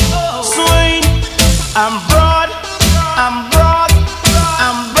 whoa. Swing. I'm broad, I'm broad,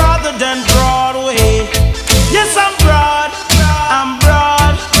 I'm broader than Broadway. Yes, I'm broad, I'm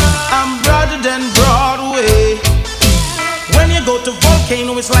broad, I'm broader than Broadway. When you go to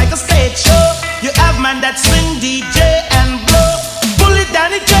Volcano, it's like a stage show. You have man that swing, DJ and blow. Pull it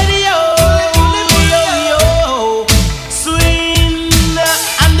down, it's ready, oh.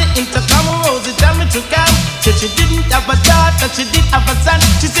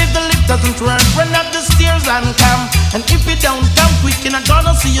 and come. And if you don't come quick, you're not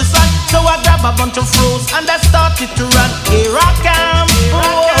gonna see your son. So I grab a bunch of froze and I started to run. Here I come.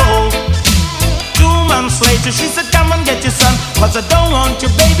 Oh. 2 months later, she said, come and get your son, cause I don't want your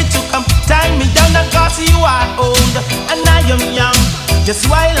baby to come tie me down, cause you are old and I am young. Just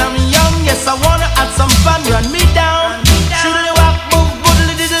while I'm young, yes, I wanna have some fun. Run me down, shoodly walk, boom,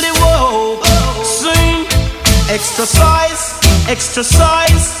 boodly diddly whoa. Swing, exercise,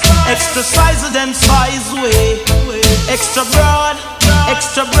 exercise, exercise then size way. Extra broad,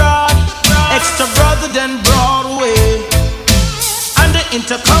 extra broad, extra broader than Broadway. And the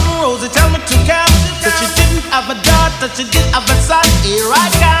intercom Rosie tell me to come, that she didn't have a daughter, she did have a son. Here I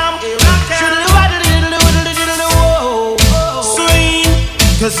come, shoodly whoa. Swing,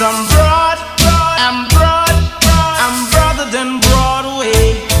 cause I'm broad, I'm broad, I'm broader than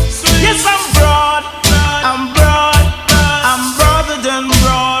Broadway. Yes, I'm broad, I'm broad, I'm broader than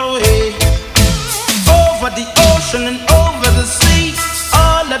Broadway. Over the ocean and over the sea,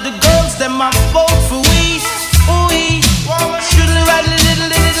 all of the girls, them are vote for we. Ooh-wee, shoodly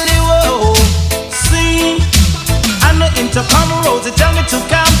diddly whoa. See, and the intercom Rosie tell me to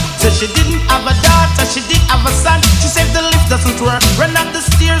come, said she didn't have a daughter, she did have a son. She said the lift doesn't work, run up the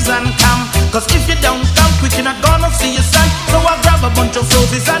stairs and come, cause if you don't come quick, you're not gonna see your son. So I grab a bunch of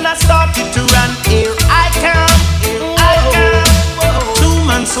roses and I started to run. Here I come, here I come. 2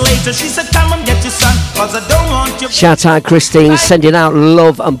 months later, she said, come and get your son, cause I don't want your... Shout out Christine, sending out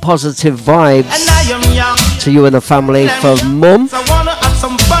love and positive vibes and I am young to you and the family for Mum. I wanna have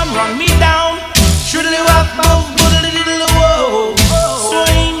some fun, run me down. Shoodly walk, move, boodly diddly whoa.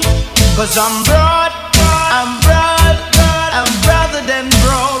 Swing, cause I'm broad, I'm broad, I'm broader than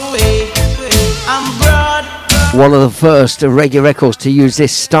Broadway. I'm broad. One of the first reggae records to use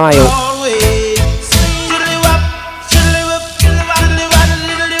this style. Broadway. Shoodly wop, shoodly wop, shoodly wop, shoodly wop,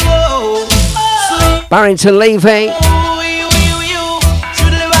 shoodly whoa. Swing. Barrington Levy.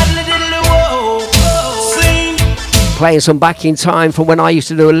 Playing some back in time from when I used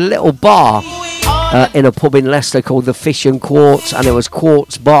to do a little bar in a pub in Leicester called the Fish and Quartz, and it was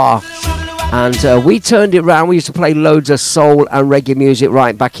Quartz Bar. And we turned it round. We used to play loads of soul and reggae music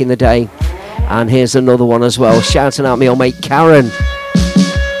right back in the day. And here's another one as well, shouting out my old mate Karen.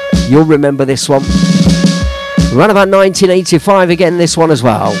 You'll remember this one. Around about 1985 again, this one as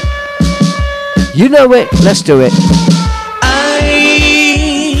well. You know it, let's do it.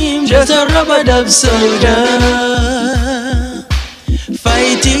 I'm just a rubber-dub soldier,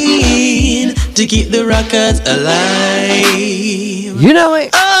 fighting to keep the rockers alive. You know it.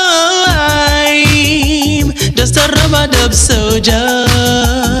 Oh, I'm just a rubber-dub soldier,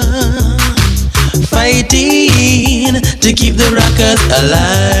 fighting to keep the rockers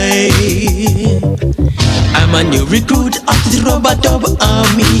alive. I'm a new recruit of the rubber-dub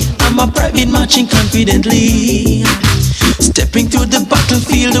army. I'm a private marching confidently, stepping through the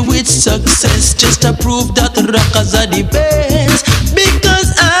battlefield with success, just to prove that the rockers are the best.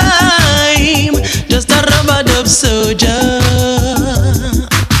 Because I'm just a rubber-dub soldier,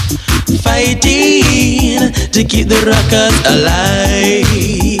 fighting to keep the rockers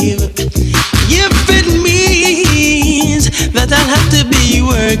alive. If it means that I'll have to be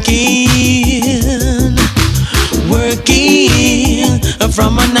working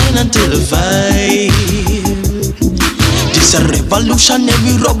from a 9 until 5. This a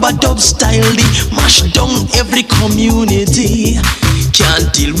revolutionary rubber-dub style, they mash down every community.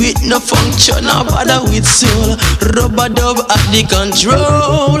 Can't deal with no function or bother with soul. Rubber-dub at the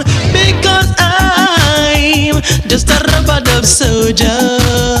control. Because I'm just a rubber-dub soldier,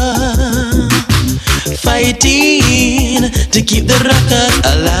 fighting to keep the rockers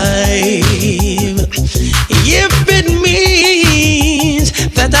alive. If it means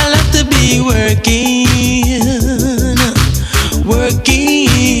that I'll have to be working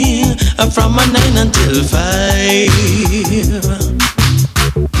from a 9 until 5.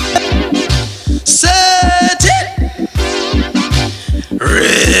 Set it,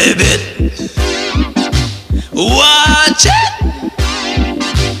 ribbit, watch it,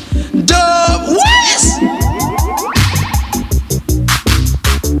 dub west.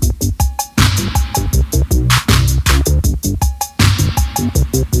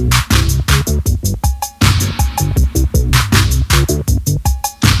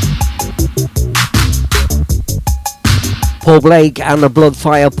 Paul Blake and the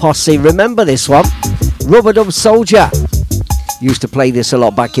Bloodfire Posse. Remember this one? Rubber-Dub Soldier. Used to play this a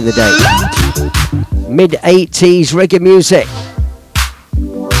lot back in the day. Mid-80s reggae music.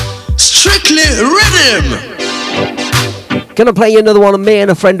 Strictly rhythm. Gonna play you another one of me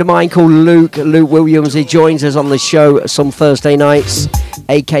and a friend of mine called Luke Williams. He joins us on the show some Thursday nights,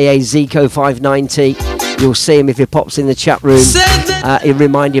 aka Zico 590. You'll see him if he pops in the chat room. He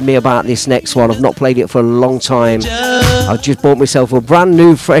reminded me about this next one. I've not played it for a long time. I just bought myself a brand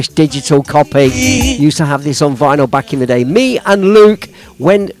new, fresh digital copy. Used to have this on vinyl back in the day. Me and Luke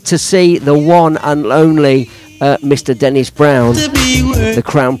went to see the one and only Mr. Dennis Brown, the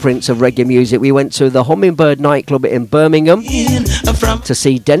Crown Prince of reggae music. We went to the Hummingbird nightclub in Birmingham to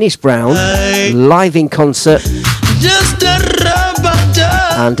see Dennis Brown live in concert.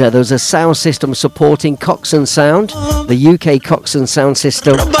 And there was a sound system supporting Coxsone Sound, the UK Coxsone sound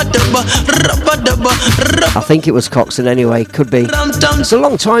system. I think it was Coxsone anyway, could be. It's a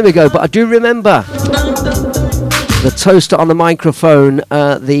long time ago, but I do remember the toaster on the microphone.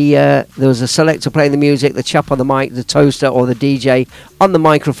 There was a selector playing the music, the chap on the mic, the toaster or the DJ on the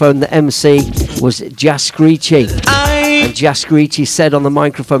microphone. The MC was Jas Screechy. And Jas Screechy said on the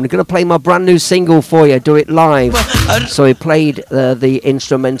microphone, "I'm going to play my brand new single for you, do it live." So he played the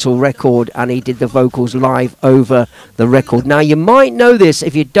instrumental record and he did the vocals live over the record. Now you might know this,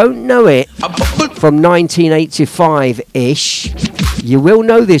 if you don't know it, from 1985-ish. You will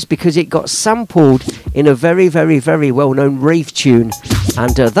know this because it got sampled in a very, very, very well-known rave tune.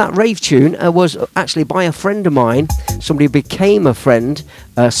 And that rave tune was actually by a friend of mine. Somebody became a friend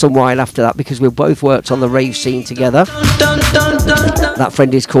some while after that because we both worked on the rave scene together. That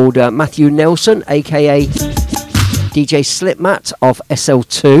friend is called Matthew Nelson, a.k.a. DJ Slipmat of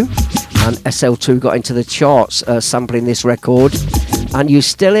SL2. And SL2 got into the charts sampling this record. And you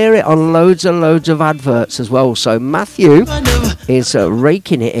still hear it on loads and loads of adverts as well. So Matthew is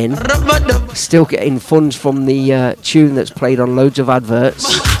raking it in, still getting funds from the tune that's played on loads of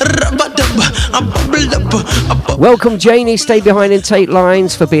adverts. Welcome Janie, stay behind and take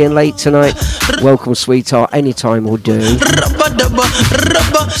lines for being late tonight. Welcome sweetheart, anytime will do.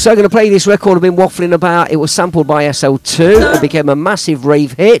 So I'm going to play this record I've been waffling about. It was sampled by SL2 and became a massive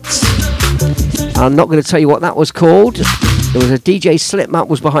rave hit. I'm not going to tell you what that was called. There was a DJ Slipmat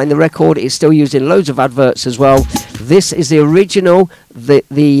was behind the record. It's still used in loads of adverts as well. This is the original.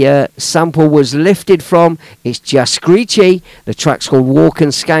 The sample was lifted from. It's Jas Screechy. The track's called Walk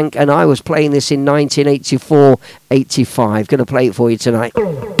and Skank, and I was playing this in 1984-85. Going to play it for you tonight.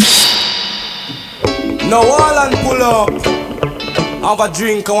 Now all and pull up. Have a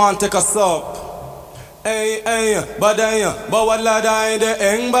drink, I want to take a sup. We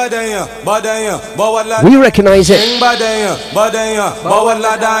recognise it.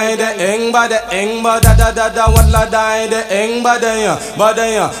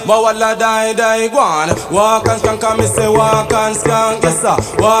 Walk and skank, me say walk and skank, yes sir.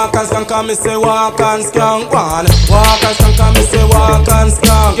 Walk and skank, me say walk and skank. Walk and skank, me say walk and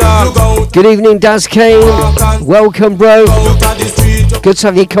skank. Good evening, Daz Kane. Welcome, bro. Good to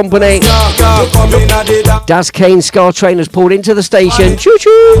have your company. Daz Kane, Scar Trainer's pulled into the station. Choo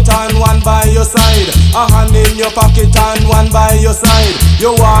choo. One by your side, a hand in your pocket and one by your side.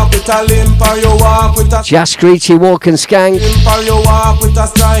 You walk with a limp or you walk with a Jas Screechy, Walk and Skank. Limp or you walk with a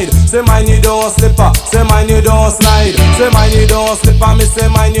stride. Say mine you don't slipper, say mine you don't slide. Say mine you don't slipper, me say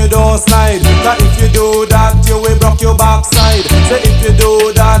mine you don't slide. That if you do that, you will broke your backside. Say if you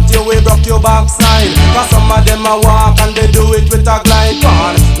do that, you will broke your backside. Cause some of them a walk and they do it with a glide.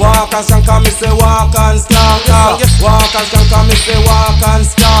 Walk and skank, me say walk and skank. Walk and skank, me say walk and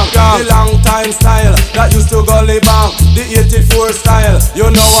skank. The long time style that used to go live on. The 84 style, you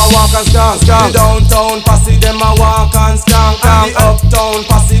know I walk and skank. The downtown posse them a walk and skank. And the uptown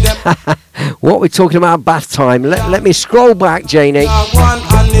posse them. What we're talking about bath time. Let me scroll back, Janie. One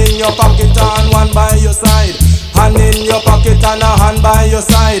hand in your pocket and one by your side. Hand in your pocket and a hand by your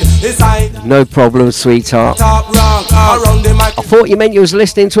side. No problem, sweetheart. Top rank around the mic. I thought you meant you was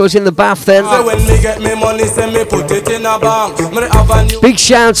listening to us in the bath then. So when me get me money, say me put it in a bank. Big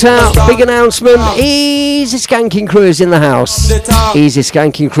shout out, big announcement. Easy Skanking Crew is in the house. Easy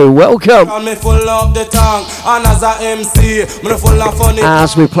Skanking Crew, welcome.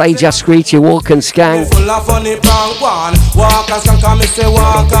 As we play Jas Screechy, Walk and Skank. Walk and skank, me say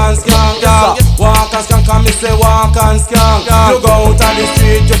walk and skank. Walk and skank, me say walk and skank. You go out on the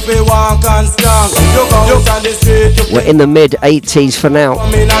street, you feel walk and skank. You go out on the street, you We're in the mid-80s for now.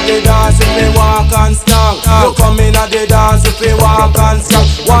 come in at the dance if you walk and skank. You come in at the dance if you walk and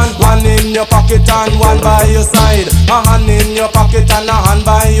skank. One hand in your pocket and one by your side. A hand in your pocket and a hand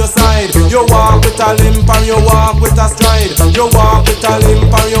by your side. You walk with a limp and you walk with a stride. You walk with a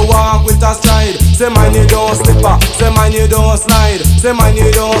limp and you walk with a stride. Say mine you don't slipper, say mine you don't slide. Say mine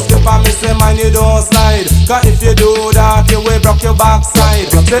you don't slipper, me say mine you don't slide. Cause if you do that you will broke your backside.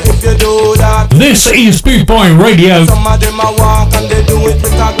 Say Say if you do that. This is Boot Boy Radio. Some of them a walk and they do it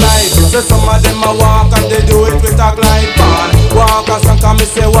with a glide. Say some of them a walk and they do it with a glide. Man, walk and skank and me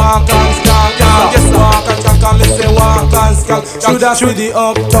say walk and skank. Yes, walk and skank and me say walk and skank. Shoulda see the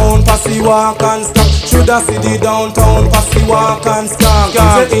uptown posse walk and skank. Shoulda see the downtown posse walk and skank.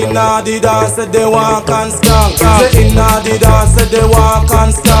 Say inna the dance say they walk and skank. Say inna the dance say they walk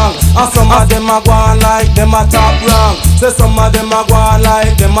and skank. And some of them a go on like them a top rank. Say some of them a go on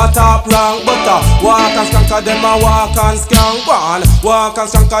like them a top rank. But walk and skank them a walk and skank. One walk and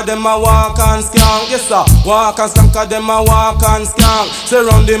skank them a walk and skank. Yes sir, walk and skank them a walk and skank. Say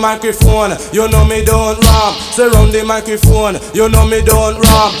round the microphone, you know me don't rap. Say round the microphone, you know me don't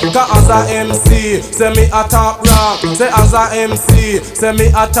rap. Cause as a MC, say me a top rank. Say as a MC, say me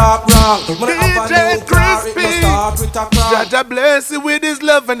a top rank. DJ Crispy, Jaja bless you with his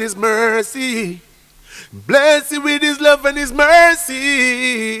love and his mercy. Bless you with his love and his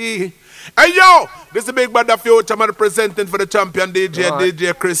mercy. Hey yo, this is a big brother Future man presenting for the champion DJ, right.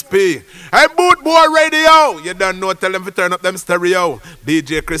 DJ Crispy. Hey Boot Boy Radio, you don't know, tell them to turn up them stereo.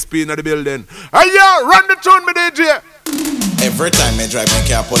 DJ Crispy in the building. Hey yo, run the tune me DJ. Every time me drive my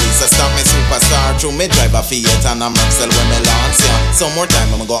car, police stop me superstar. True, me drive a Fiat and a Mercel when me launch, yeah. Some more time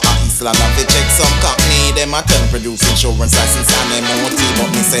I'ma go a Eastland and fi check some company. Them a tell produce insurance license and MOT.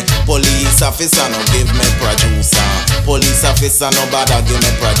 But me say, police officer no give me producer. Police officer no bother give me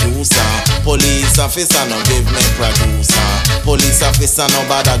producer. Police officer no give me producer. Police officer no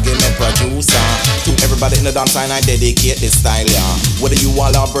bother give me producer. To everybody in the dance line I dedicate this style, yeah. Whether you are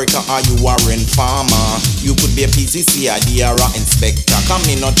a breaker or you are informer, you could be a PCC idea or inspector. Come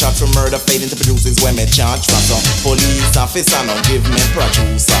in no chat for murder, fading to producers when me charge for. So police officer no give me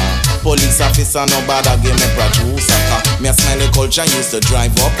producer. Police officer no bother give me producer. Me a smiley culture used to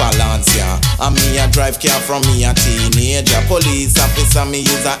drive up a Lancia. And me a drive car from me a teenager. Police officer me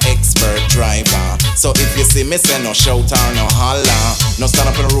use a expert driver. So if you see me say no shout or no holler, no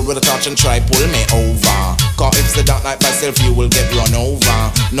stand up on the road with a torch and try pull me over. Cause if the dark night myself you will get run over.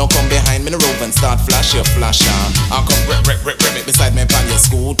 No come behind me the road and start flash your flasher. I come rip beside me on your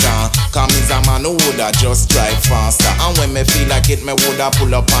scooter. Cause me's a man who woulda just drive faster. And when me feel like it, me woulda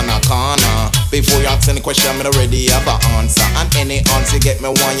pull up on a corner. Before you ask any question, me already have an answer. And any answer you get me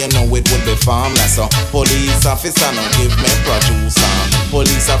one, you know it would be farmless. So police officer no give me producer.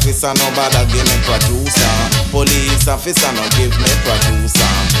 Police officer no bother give me producer. Police officer no give me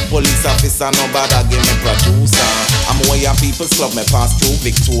producer. Police officer no bother give me producer. I'm away at People's Club, me pass through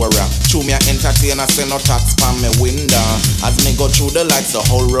Victoria. Through me a entertainer, say no tax pan me window. As me go through the lights, the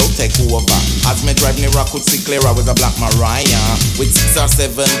whole road take over. As me drive near Rockwood, see clearer with a black Mariah. With 6 or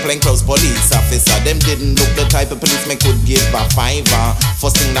 7 plainclothes police officer. Them didn't look the type of police me could give a fiver.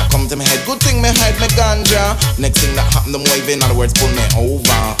 First thing that come to me head, good thing me hide me ganja. Next thing that happen, them waving, in other words, pull me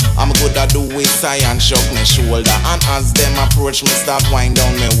over. I'm good at do with sigh and shrug me shoulder. And as them approach me, start wind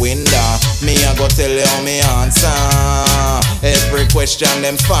down me window. Me I go tell you me answer. Every question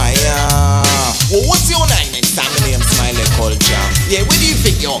them fire. Well, what's your name? Next time the name Smiley Culture. Yeah, where do you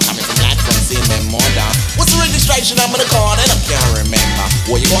think you're coming from? Lad from seeing my mother. What's the registration? I'm gonna call and I can't remember.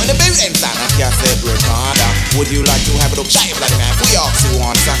 What you going to do inside? I can't say recorder. Would you like to have a look? Shave like that. We ask you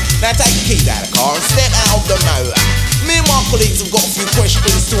answer. Now take the key out of the car and step out of the motor. Me and my colleagues have got a few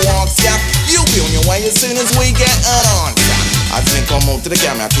questions to answer. You'll be on your way as soon as we get an answer. As me come out to the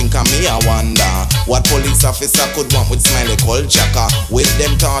camera, I think of me, I wonder what police officer could want with Smiley Culture. With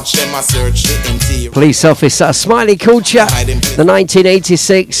them touch them, I search the interior. Police officer Smiley Culture, the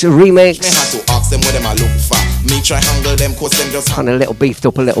 1986 remix. Me had to ask them what them I look for. Me try handle them cause them just kind of little beefed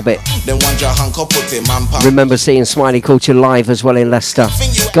up a little bit. Then one jar handcuff put him on. Remember seeing Smiley Culture live as well in Leicester.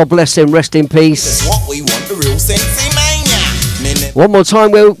 God bless him, rest in peace. What we want, the real Sensei Mania. One more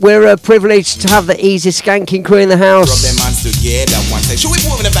time, we're privileged to have the Easy Skanking crew in the house. Rub them hands together. One say, should we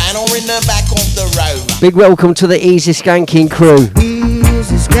put them in the van or in the back of the rover? Big welcome to the Easy Skanking crew.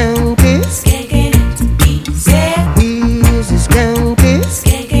 Easy Skanking, skanking it easy. Easy Skanking,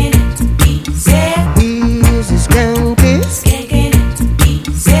 skanking it easy. Easy Skanking, skanking it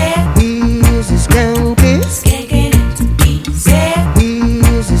easy. Easy Skanking, skanking it easy.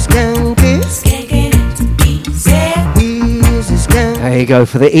 Easy Skanking, skanking it easy. There you go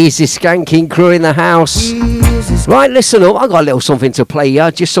for the Easy Skanking crew in the house. Right, listen up. I got a little something to play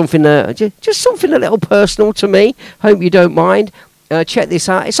you. Just something a little personal to me. Hope you don't mind. Check this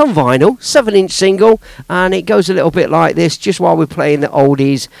out. It's on vinyl, 7-inch single, and it goes a little bit like this. Just while we're playing the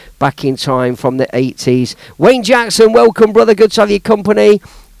oldies back in time from the 80s. Wayne Jackson, welcome, brother. Good to have your company.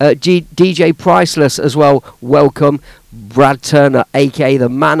 DJ Priceless as well, welcome. Brad Turner, aka The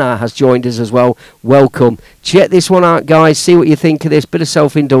Manor, has joined us as well, welcome. Check this one out, guys, see what you think of this. Bit of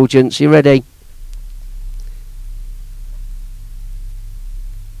self-indulgence. You ready?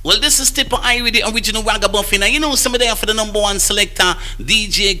 Well, this is Tipper I with the original Ragamuffin. And you know, somebody there for the number one selector,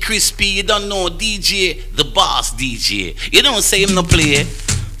 DJ Crispy. You don't know DJ, the boss DJ. You don't say him no play.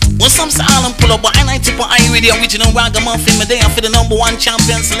 Well, some say all them pull up, but I like Tipper I with the original Ragamuffin. Me there for the number one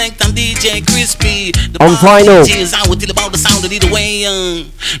champion selector, DJ Crispy. The on vinyl. DJs, I would tell about the sound of either way,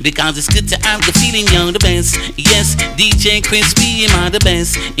 because it's good to have the feeling you're the best. Yes, DJ Crispy, am I the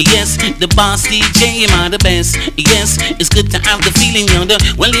best? Yes, the boss DJ, am I the best? Yes, it's good to have the feeling you're the.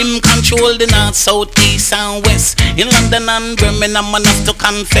 Well, him control the north, south, east, and west. In London and Birmingham, enough to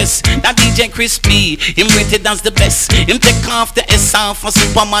confess that DJ Crispy, him rated as the best. Him take off the S off for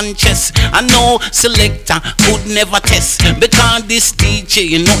Superman chest. I know selector could never test, because this DJ,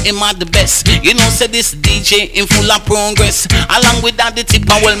 you know him are the best. You know, say this DJ in full of progress. Along with that, the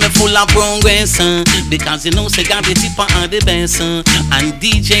Tipper, well, me full of progress, because you know, say God, the Tipper are the best, and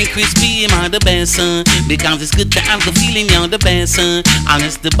DJ Crispy, him are the best, because it's good to have the feeling you're the best, and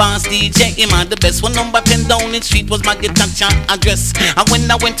it's the boss DJ, him are the best. When number 10 down the street was my guitar address, and when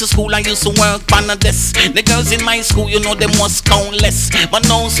I went to school, I used to work on a desk. The girls in my school, you know, them was countless, but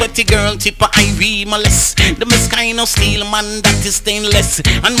no sweaty girl Tipper I molest. The miss kind of steel man that is stainless,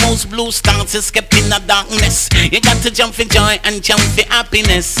 and most blue stars is kept in the darkness. You got to jump for joy and jump for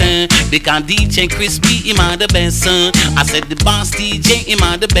happiness, because DJ Crispy, him are the best. I said the boss DJ, him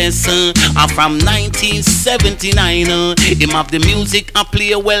are the best. I'm from 1979. Him have the music I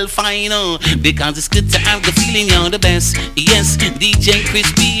play well fine, because it's good to have the feeling you're the best. Yes, DJ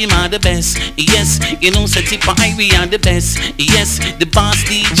Crispy, him are the best. Yes, you know, say Tipper I are the best. Yes, the boss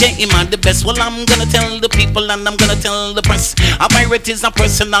DJ, him are the best. Well, I'm gonna tell the people and I'm gonna tell the press, a pirate is a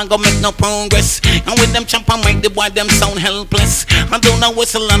person not gonna make no progress. And with them champ and mic, the boy them sound helpless. I don't know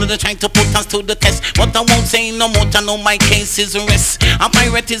whistle and they're trying to put us to the test, but I won't say no more to know my case is rest. A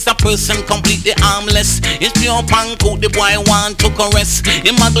pirate is a person completely harmless. It's pure panko, the boy want to caress.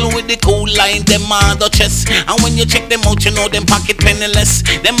 He muggle with the cool line, them are the chest. And when you check them out, you know them pocket penniless.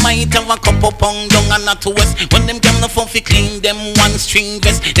 Them might have a couple pound down and not to west. When them come no phone fi clean them one string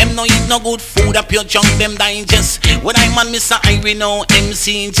vest. Them no eat no good food up your junk, them digest. When I'm on Mr. Irie, no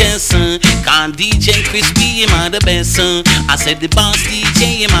MC Jess, can't DJ Crispy, him are the best. I said the boss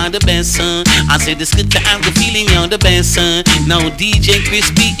DJ, him are the best. I said it's good to have the feeling you're the best. Now DJ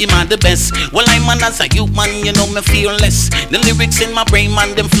Crispy, him are the best. Well, I'm on as a youth man, you know me feel less. The lyrics in my brain,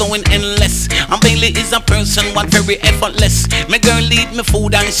 man, them flowing endless. And Bailey is a person what very effortless. My girl lead me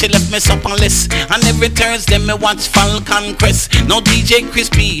food and she left me supperless. And every Thursday me watch Falcon Crest. Now DJ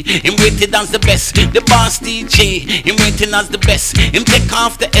Crispy, him rated as the best. The boss DJ, him rated as the best. Him take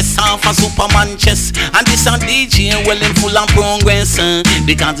off the S off a Superman chest. And this a DJ, well, him full of progress,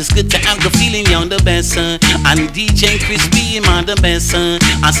 because it's good to have the feeling you're the best. And DJ Crispy, him are the best.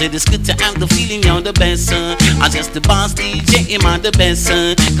 I said it's good to have the feeling you're the best. I just the boss DJ, him are the best.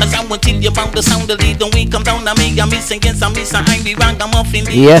 Cause I won't tell you about the sound of the lead. Don't we come down to me, I'm missing against I'm missing Ivy Ragamuffin.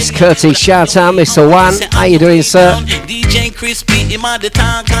 Yes, Curtis, shout out Mr. Wan. How you doing, sir? DJ Crispy, him are the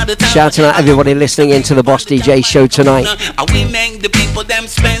talk. Shouting out everybody listening into the Boss DJ show tonight. We make the people them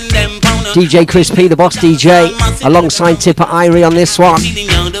spend them pound. DJ Crispy, the Boss DJ, alongside Tipper Irie on this one.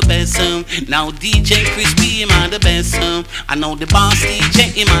 Now DJ Crispy, him are the best. I know the boss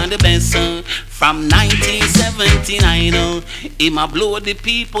DJ, him are the best. From 1979, him a blow the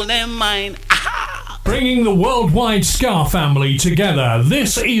people them mind. Bringing the worldwide Ska family together,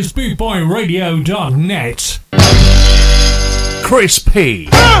 this is BootboyRadio.net. Chris P,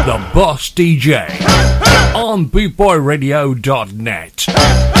 the Boss DJ, on BootboyRadio.net.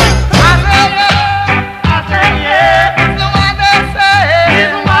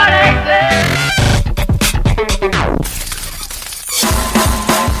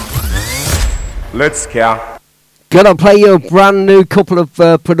 Let's scare. Gonna play you a brand new couple of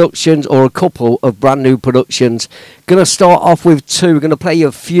productions, or a couple of brand new productions. Gonna start off with two. Gonna play you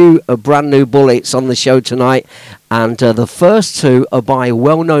a few brand new bullets on the show tonight, and the first two are by a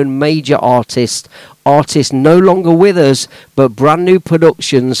well-known major artist no longer with us, but brand new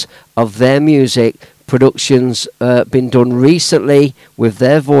productions of their music. Productions been done recently with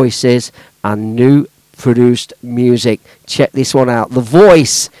their voices and new produced music. Check this one out. The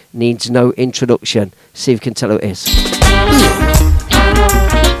voice needs no introduction. See if you can tell who it is.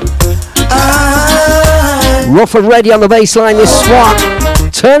 Rough and ready on the bass line, this one.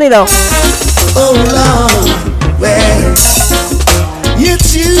 Turn it up. Oh Lord, well,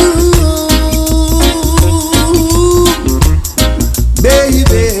 it's you,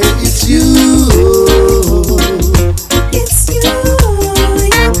 baby.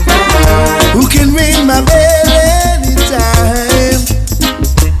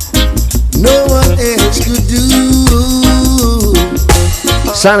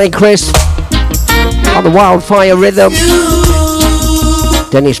 Sally Crisp on the Wildfire Rhythm.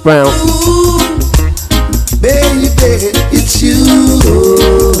 Dennis Brown. Baby, it's you.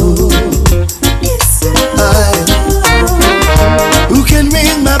 Who can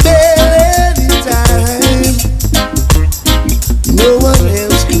ring my bell anytime? No one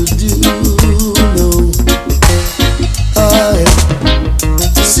else could do, no.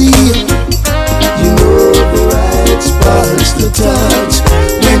 See, you know the right spots to touch.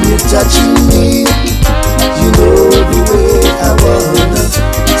 When you're touching me, you know the way I wanna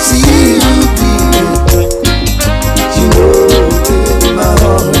see you, dear. You know in my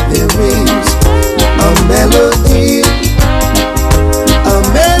heart there rings a melody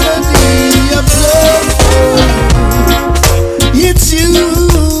of love. It's you,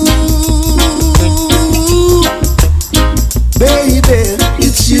 baby,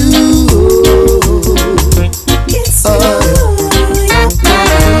 it's you.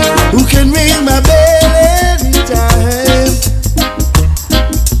 Who can ring my bell anytime?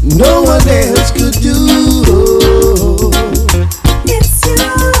 No one else could do. It's you,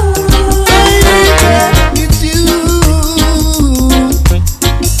 baby, it's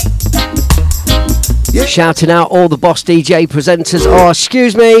you. Shouting out all the Boss DJ presenters. Oh,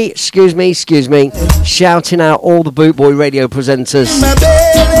 excuse me. Shouting out all the Boot Boy Radio presenters. My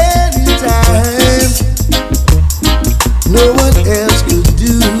bell anytime. No one else could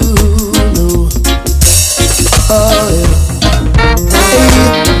do. No. Oh yeah. Hey,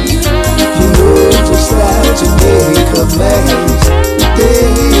 you know just how to make amends. Hey,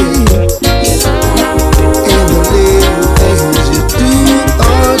 in the little things you do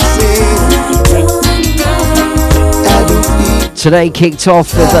or say. I don't need. Today kicked off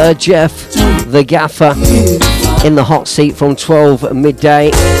with Jeff, the Gaffer, in the hot seat from 12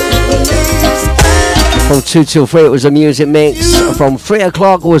 midday. From 2 till 3 it was a music mix. From 3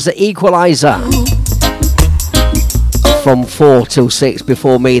 o'clock was the Equalizer. From 4 till 6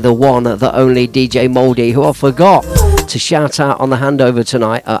 before me, the one, the only DJ Mouldy, who I forgot to shout out on the handover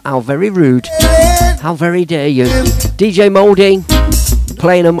tonight. How very rude. How very dare you. DJ Mouldy,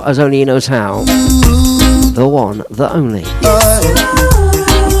 playing them as only he knows how. The one, the only.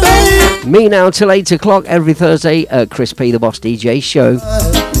 Me now till 8 o'clock every Thursday at Chris P, the Boss DJ show.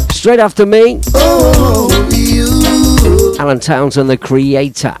 Straight after me, Alan Townsend, the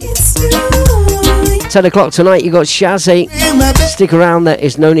creator. 10 o'clock tonight, you got Shazzy. Stick around, there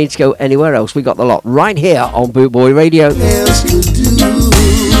is no need to go anywhere else. We got the lot right here on Boot Boy Radio.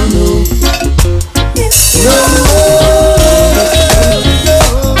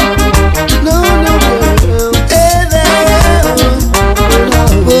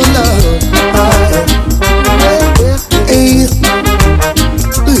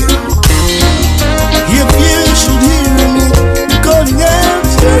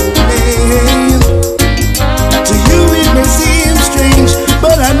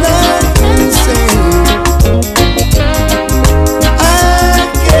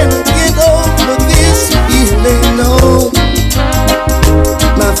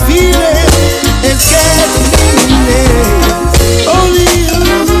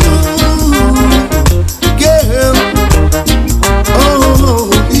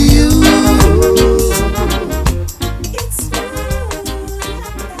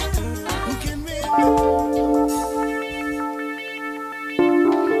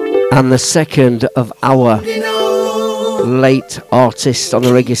 And the second of our late artists on the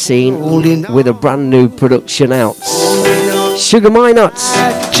reggae scene with a brand new production out. Sugar My Nuts.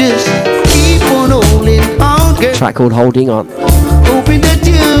 Just keep on holding on, girl. Track called Holding On. Hoping that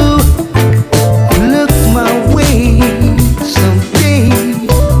you look my way someday.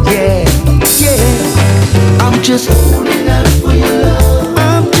 Yeah, yeah. I'm just holding out for your love.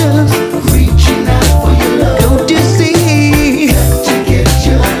 I'm just reaching out for your love. Don't you see? To get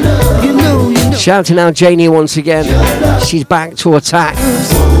your love. You know. Shouting out Janie once again. She's back to attack.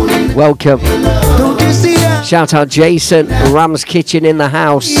 Welcome. Don't you see? Shout out Jason, Ram's Kitchen in the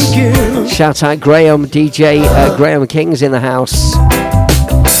house. Shout out Graham, DJ Graham King's in the house.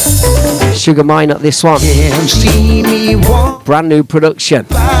 Sugar Mine at this one. Brand new production.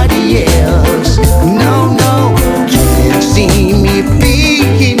 No, can't see me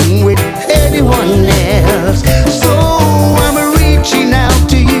being with anyone else. So I'm reaching out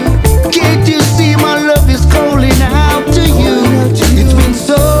to you. Can't you see my love is calling out to you? It's been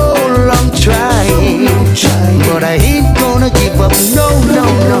so long trying, but I ain't gonna give up. No.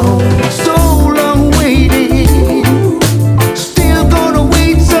 So long waiting, still gonna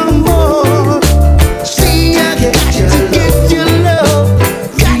wait some more. See, I got to get your love,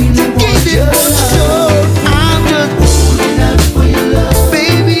 got to get it for sure. I'm just holding out for your love,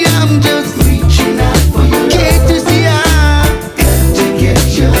 baby.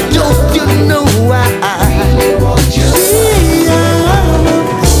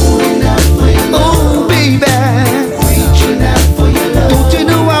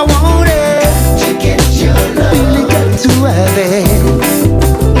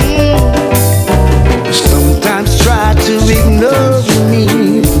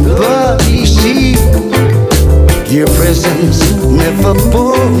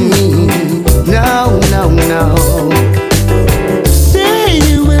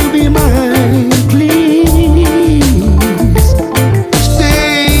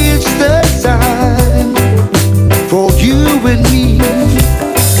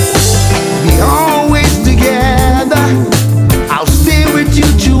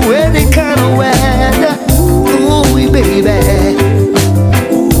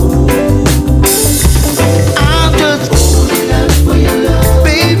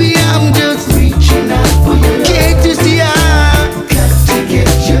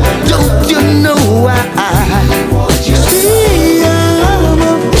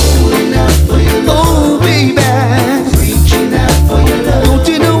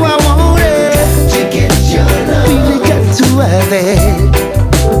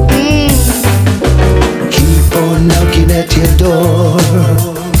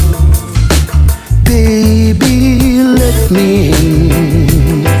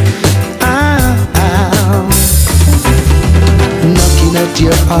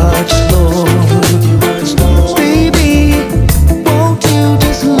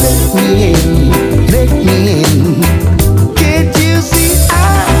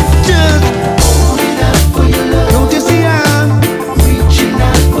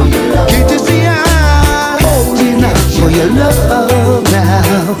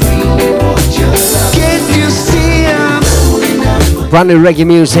 Brand new reggae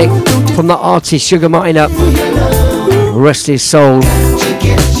music from the artist Sugar Minott. Rest his soul.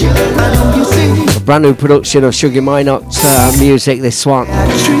 A brand new production of Sugar Minott's music, this one.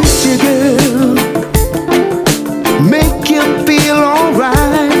 Make you feel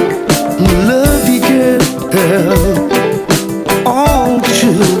alright. Love you, girl. All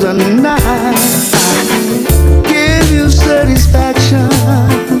through the night. Give you satisfaction.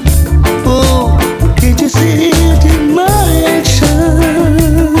 Oh, can't you see it in my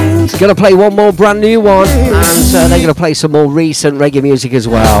actions? Gonna play one more brand new one, and they're gonna play some more recent reggae music as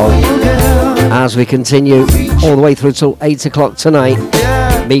well. As we continue all the way through till 8 o'clock tonight.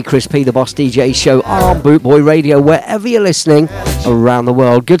 Me, Chris P, the Boss DJ Show on Bootboy Radio, wherever you're listening around the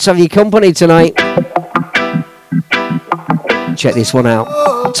world. Good to have your company tonight. Check this one out.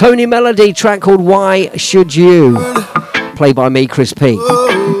 Tony Melody, track called Why Should You? Played by me, Chris P,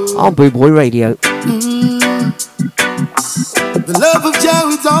 on Bootboy Radio. The love of Jah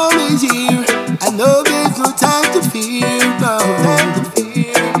is always here. I know there's no time to fear, no time to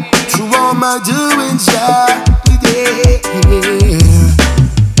fear. Through all my doings, Jah is there.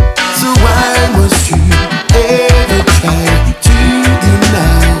 So why must you ever try to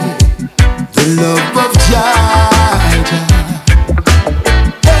deny the love of Jah?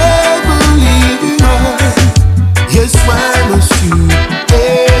 Ever leaving us? Yes, why must you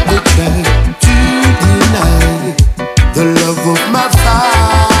ever try to deny the love of my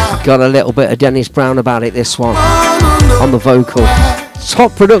father? Got a little bit of Dennis Brown about it, this one, on the vocal.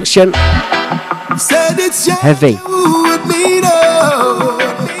 Top production. Heavy. With me, no.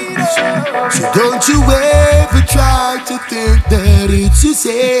 So don't you ever try to think that it's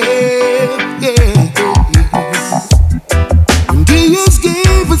yourself, yeah. And He has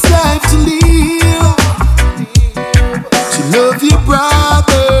gave us life to live, to love your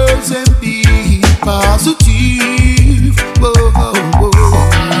brothers and be positive. Whoa, whoa, whoa.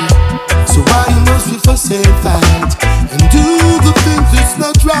 So why must we fuss and fight and do the things that's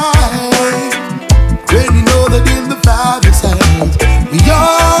not right, when you know that in the Father's hand we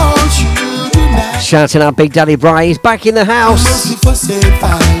all should unite? Shouting out Big Daddy Bry, he's back in the house.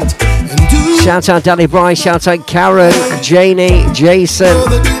 Shout out Daddy Bry, shout out Karen, Janie, Jason,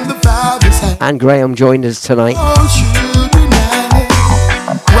 and Graham joined us tonight.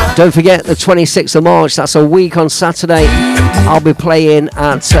 Don't forget the 26th of March, that's a week on Saturday. I'll be playing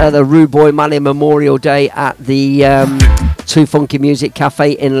at the Rude Boy Mali Memorial Day at the Too Funky Music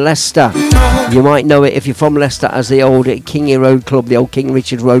Cafe in Leicester. You might know it if you're from Leicester as the old Kingy Road Club, the old King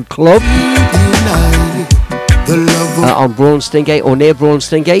Richard Road Club. On Braunston Gate or near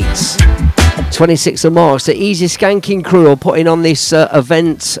Braunston Gates. 26th of March, the Easy Skanking crew are putting on this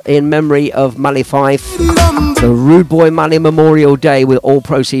event in memory of Mali Fife. The Rude Boy Mali Memorial Day, with all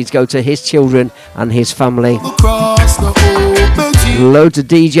proceeds go to his children and his family. Loads of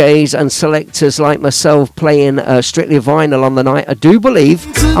DJs and selectors like myself playing strictly vinyl on the night. I do believe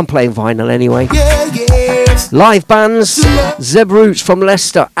I'm playing vinyl anyway. Live bands, Zeb Roots from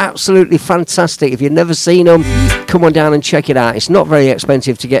Leicester, absolutely fantastic. If you've never seen them, come on down and check it out. It's not very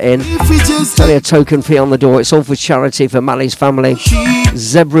expensive to get in. It's only a token fee on the door. It's all for charity for Mali's family.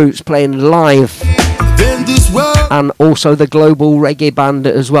 Zeb Roots playing live. And also the Global Reggae Band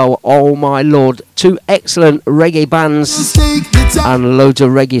as well. Oh my lord, two excellent reggae bands and loads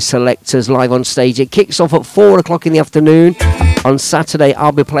of reggae selectors live on stage. It kicks off at 4 o'clock in the afternoon. On Saturday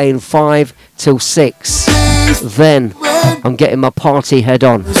I'll be playing 5 till 6. Then I'm getting my party head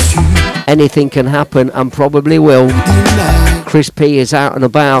on. Anything can happen and probably will. Chris P is out and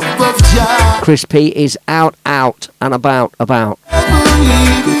about. Chris P is out and about.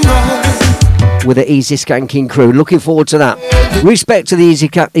 With the Easy Skanking crew. Looking forward to that. Respect to the Easy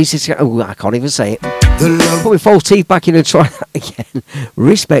Skanking. Oh, I can't even say it. Put my false teeth back in and try that again.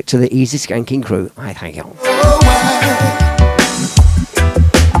 Respect to the Easy Skanking crew. I thank you.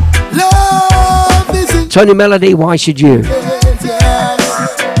 Tony Melody, Why Should You?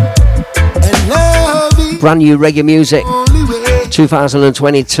 Brand new reggae music.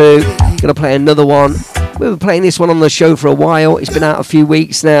 2022. Gonna play another one. We've been playing this one on the show for a while. It's been out a few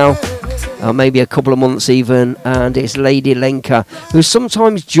weeks now. Maybe a couple of months even, and it's Lady Lenka, who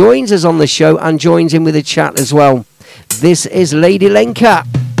sometimes joins us on the show and joins in with the chat as well. This is Lady Lenka.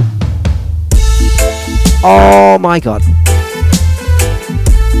 Oh my god.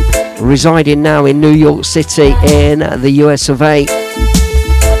 Residing now in New York City in the US of A.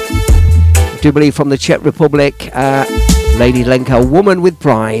 I do believe from the Czech Republic. Lady Lenka, Woman with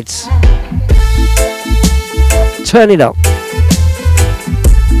Pride. Turn it up.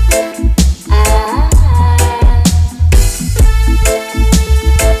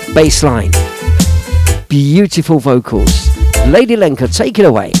 Bassline, beautiful vocals, Lady Lenka, take it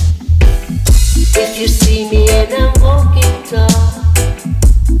away. If you see me and I'm walking tall,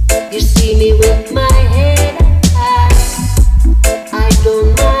 you see me with my head high, I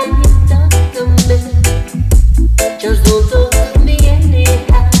don't mind you talk to me, just don't talk to me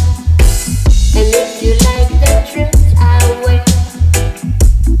anyhow. And if you like the dress I wear,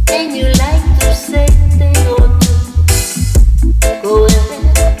 and you like to say thing or two, go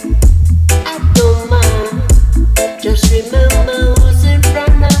ahead, I don't mind. Just remember who's in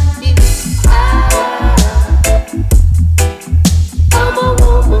front of you. I'm a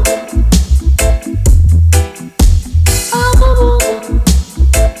woman. I'm a woman.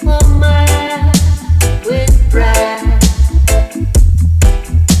 Woman with pride.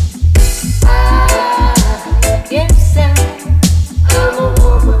 Yes, I'm a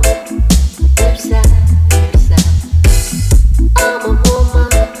woman. Yes, I'm a woman.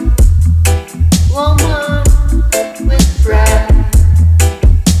 Woman with pride.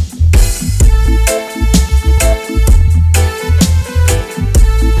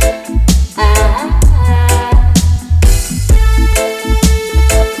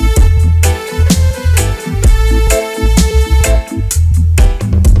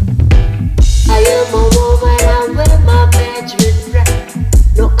 I am a woman, I wear my badge with pride.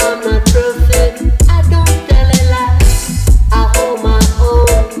 No, I'm not perfect, I don't tell a lie. I hold my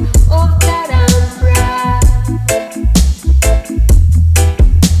own, oh that I'm proud.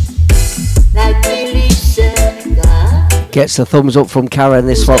 Like Billy said, God, Gets a thumbs up from Karen,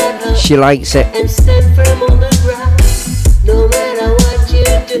 this one. She likes it. and stand firm on the ground. No matter what you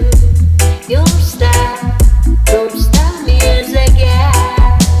do, your style don't stop me as a guy.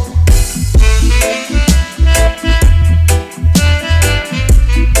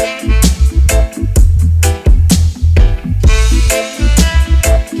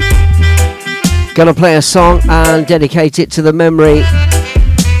 Gonna play a song and dedicate it to the memory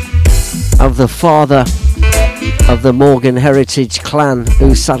of the father of the Morgan Heritage clan,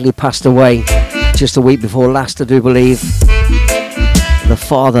 who sadly passed away just a week before last, I do believe. The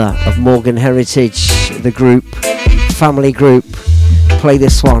father of Morgan Heritage, the group, family group. Play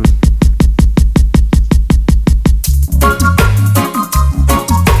this one.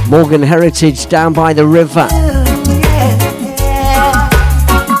 Morgan Heritage, Down by the River,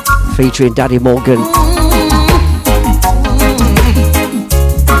 featuring Daddy Morgan,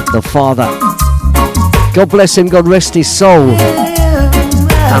 the father. God bless him, God rest his soul.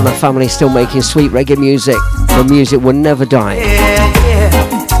 And the family still making sweet reggae music. The music will never die.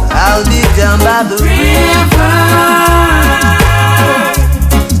 I'll be down by the river,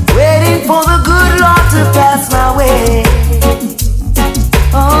 waiting for the good Lord to pass my way.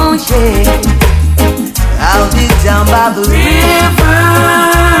 Oh yeah, I'll be down by the river,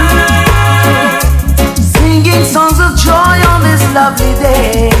 singing songs of joy on this lovely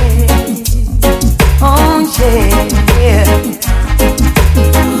day. Oh yeah,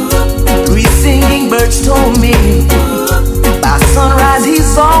 three singing birds told me by sunrise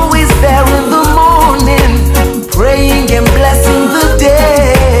he's always there in the morning, praying and blessing the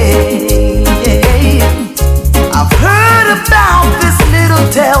day. I've heard about this little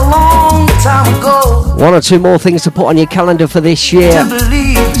tale long time ago. One or two more things to put on your calendar for this year.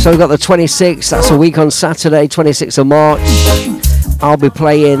 So we've got the 26th, that's a week on Saturday, 26th of March. I'll be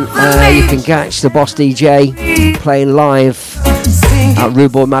playing, you can catch the Boss DJ playing live at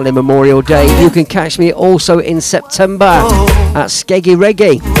Rude Boy Manley Memorial Day. You can catch me also in September at Skeggy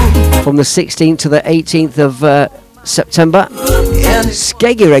Reggae from the 16th to the 18th of September.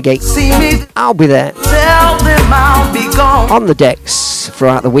 Skeggy Reggae, I'll be there on the decks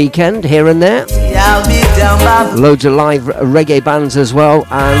throughout the weekend, here and there. Loads of live reggae bands as well,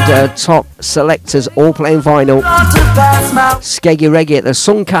 and top selectors all playing vinyl. Skeggy Reggae at the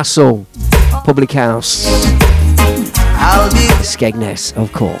Suncastle Public House, Skegness,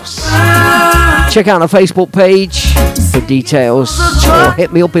 of course. Check out our Facebook page for details, or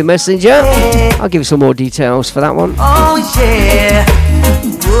hit me up in Messenger. I'll give you some more details for that one. Oh yeah.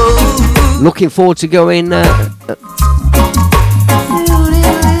 Looking forward to going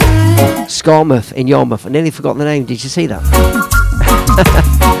Skarmouth in Yarmouth. I nearly forgot the name. Did you see that?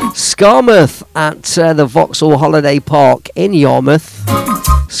 Skarmouth at the Vauxhall Holiday Park in Yarmouth.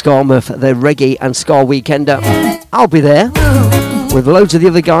 Skarmouth, the Reggae and Ska Weekender. I'll be there with loads of the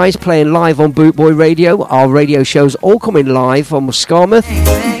other guys playing live on Bootboy Radio. Our radio shows all coming live from Skarmouth.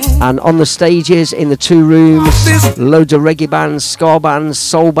 And on the stages in the two rooms, loads of reggae bands, ska bands,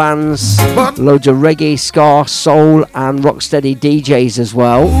 soul bands, loads of reggae, ska, soul and rocksteady DJs as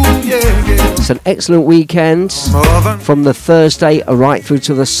well. It's an excellent weekend from the Thursday right through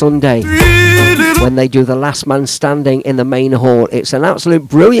to the Sunday when they do the last man standing in the main hall. It's an absolute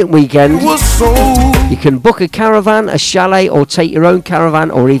brilliant weekend. You can book a caravan, a chalet, or take your own caravan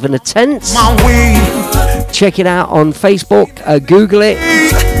or even a tent. Check it out on Facebook, Google it.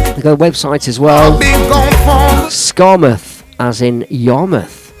 They've got a website as well. Skarmouth, as in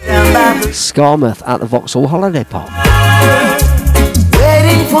Yarmouth. Skarmouth at the Vauxhall Holiday Park.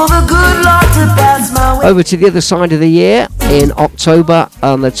 Waiting for the good Lord to pass my way. Over to the other side of the year in October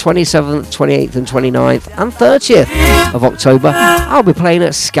on the 27th, 28th and 29th and 30th of October. I'll be playing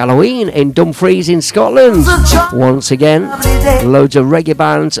at Scalloween in Dumfries in Scotland. Once again, loads of reggae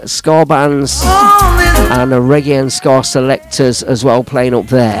bands, ska bands and reggae and ska selectors as well playing up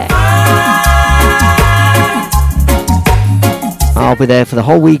there. I'll be there for the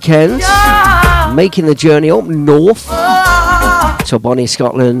whole weekend, making the journey up north to Bonnie,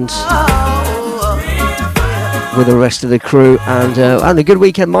 Scotland, with the rest of the crew, and a good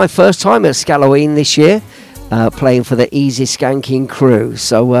weekend. My first time at Scalloween this year, playing for the Easy Skanking crew.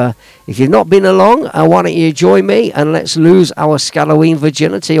 So if you've not been along, why don't you join me and let's lose our Scalloween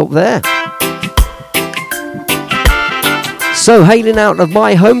virginity up there. So hailing out of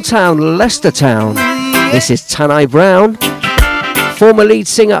my hometown, Leicester Town, this is Tanai Brown, former lead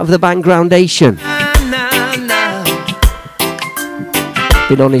singer of the band Groundation.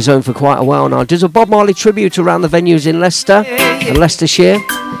 Been on his own for quite a while now. Does a Bob Marley tribute around the venues in Leicester and Leicestershire.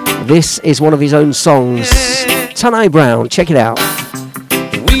 This is one of his own songs. Tanai Brown, check it out.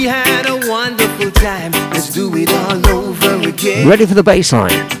 We had a wonderful time. Let's do it all over again. Ready for the bass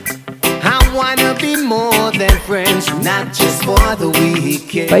line. I wanna be more than friends, not just for the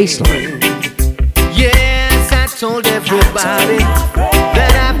weekend. Bass line. Yes, I told everybody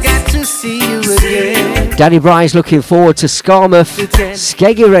that I've got to see you again. Danny Bry's looking forward to Skarmouth,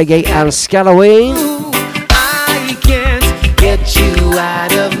 Skeggy Reggae and Scalloween. I can't get you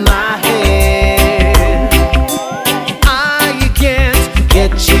out of my head. I can't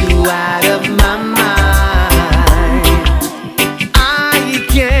get you out of my mind. I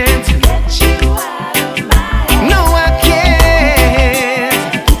can't get you out of my head. No, I can't.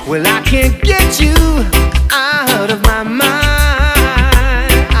 Well, I can't get you out of my mind.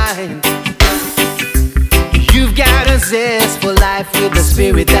 You've got a zest for life with a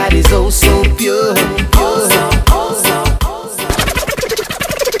spirit that is oh so pure.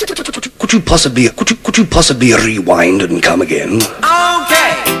 Could you possibly rewind and come again?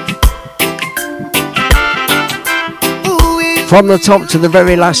 Okay. From the top to the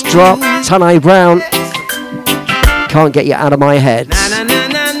very last drop, Tanai Brown, Can't Get You Out of My Head.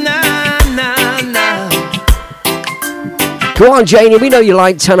 Go on, Janie, we know you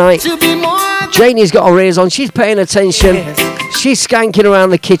like tonight. Janie's got her ears on, she's paying attention. She's skanking around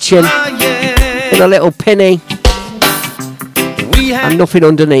the kitchen with a little penny and nothing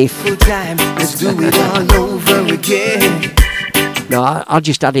underneath. Let's do it all over again. No, I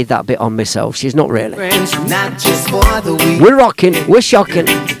just added that bit on myself. She's not really. Not just for the week. We're rocking, we're shocking.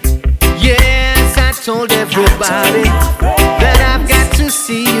 Yes, I told everybody that I've got to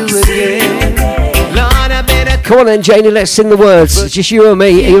see you again. Lord, I better. Come on then, Janie, let's sing the words. It's just you and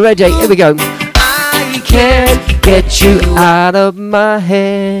me. Are you ready? Here we go. I Can't get you out of my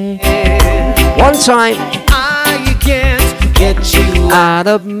head. One time. I can't get you out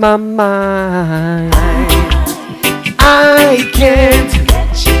of my mind. I can't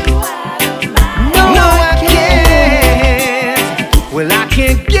get you out of my mind. No, I can't. Well, I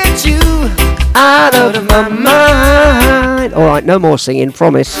can't get you out of my mind. All right, no more singing,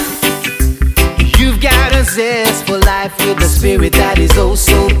 promise. You've got a zest for life with a spirit that is oh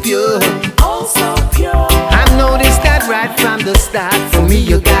so pure. Oh so pure. I've noticed that right from the start. For me,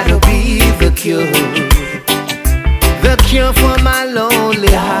 you gotta be the cure. The cure for my lonely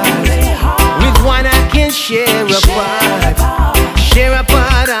heart. With one I can share a part. Share a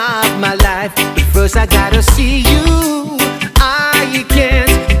part of my life. But first I gotta see you. I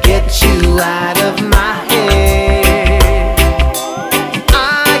can't get you out of my head.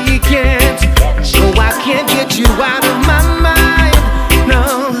 I can't. No, I can't get you out of my mind.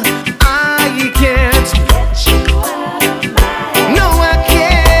 No, I can't. No, I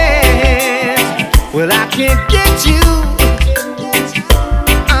can't. Well, I can't get you.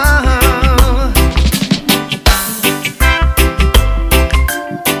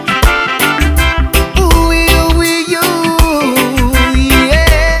 Ooh, you,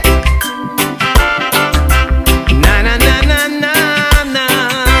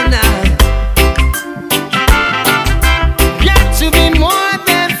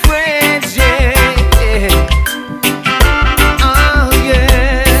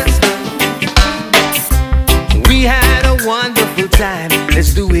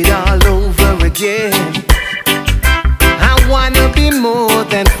 it all over again. I wanna be more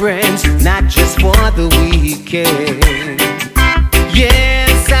than friends, not just for the weekend.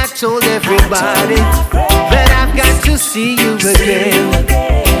 Yes, I told everybody that I've got to see you again.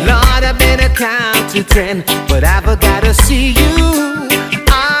 Lord, I've been a count to 10, but I've gotta see you.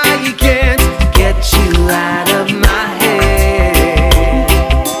 I can't get you out of my head.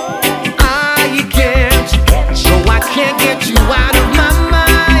 I can't, no, I can't get you out of my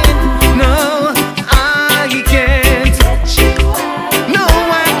mind. No, I can't. No,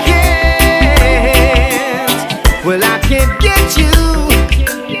 I can't. Well, I can't get you.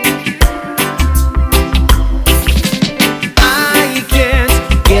 I can't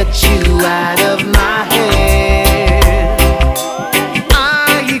get you out of my head. I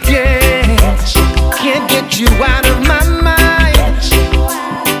can't get you out of my mind.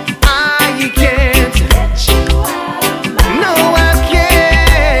 I can't. No, I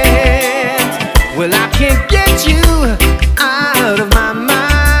can't. Well, I can't get you out of my mind.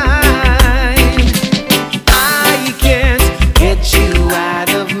 I can't get you out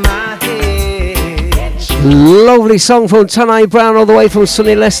of my head. Lovely song from Tanai Brown, all the way from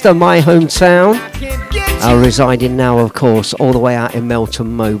sunny Leicester, my hometown. Residing now, of course, all the way out in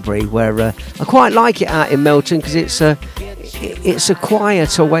Melton Mowbray, where I quite like it out in Melton because it's a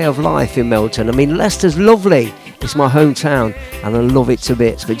quieter way of life in Melton. I mean, Leicester's lovely. It's my hometown, and I love it to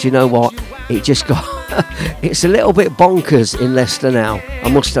bits. But you know what? It just got it's a little bit bonkers in Leicester now, I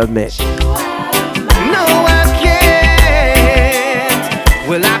must admit. No, I can't.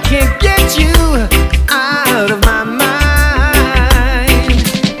 Well, I can't get you out of my mind.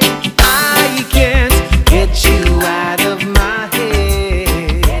 I can't get you out of my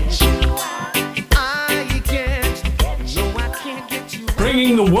head. I can't. No, I can't get you.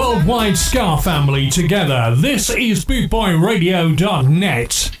 Bringing the worldwide ska family together, this is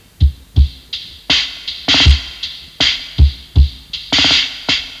BootboyRadio.net.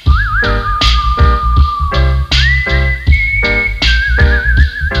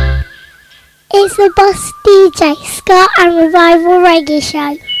 It's the Boss DJ Ska and Revival Reggae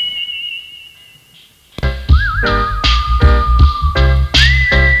Show.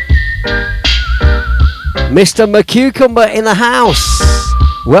 Mr. McCucumber in the house.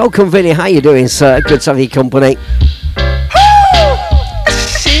 Welcome, Vinny. How you doing, sir? Good to have your company.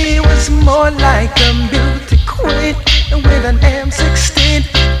 She was more like a beauty queen with an M16.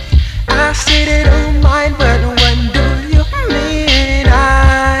 I said it don't mind, but when do you mean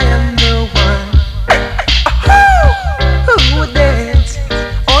I am the one who would dance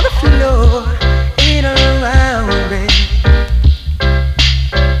on the floor in and around me?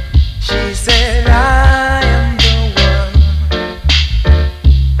 She said I am the one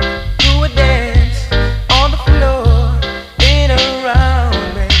who would dance on the floor in and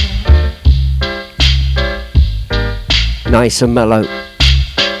around me. Nice and mellow.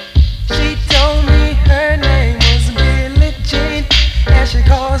 She told me her name was Billie Jean, and she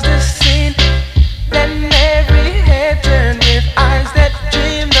caused a scene. Then every head turned with eyes that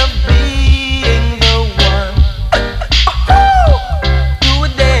dreamed of being the one who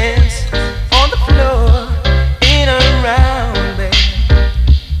would dance on the floor in and around me.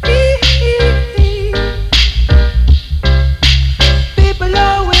 People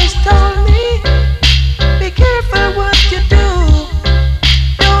always told me, be careful what you do.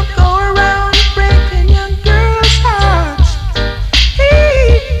 Don't go around breaking young girls' hearts.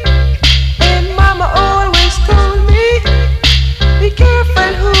 And Mama always told me, be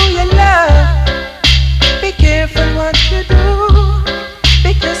careful who you love. Be careful what you do,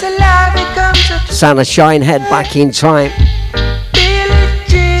 because a lie becomes a Sound of Shinehead back in time.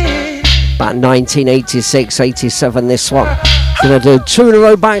 About 1986, 87 this one. Gonna do two in a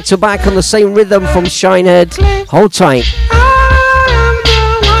row back to back on the same rhythm from Shinehead. Hold tight.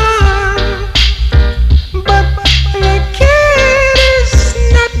 The kid is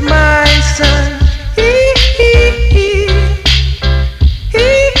not my son.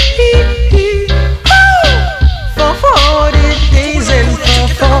 For 40 days and for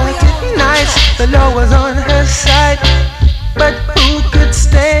 40 nights, the law was on her side. But who could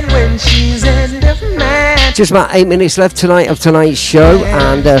stand when she's in the man? Just about 8 minutes left tonight of tonight's show,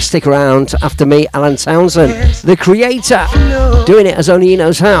 and stick around after me, Alan Townsend, the creator, doing it as only he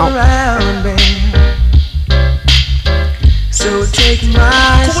knows how. Around me. So take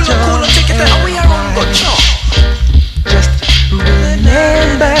my strong hand. Just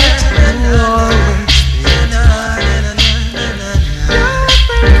remember to always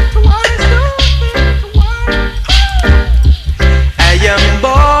a young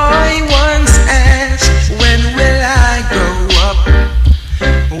boy once asked, when will I grow up?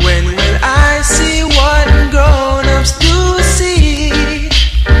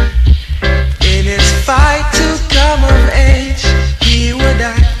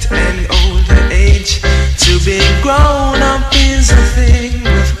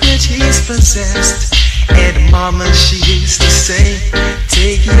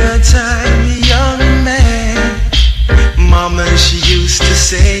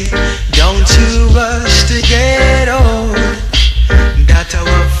 That I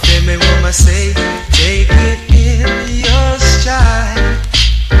want feel me woman say, take it in your stride.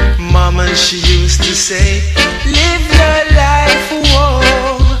 Mama, she used to say, live your life, whoa,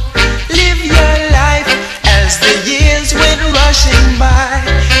 live your life. As the years went rushing by,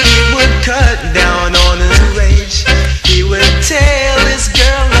 he would cut down on his rage. He would tell his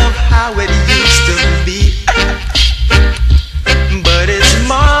girl of how it used to be. But his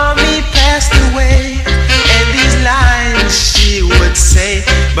mommy passed away, and these lines she would say,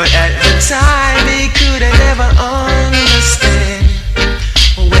 but at the time he couldn't ever understand.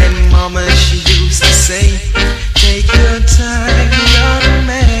 When mama she used to say, take your time, young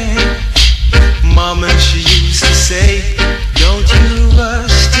man. Mama she used to say, don't you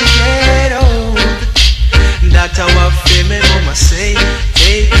rush to get old. That's how I feel me, mama say,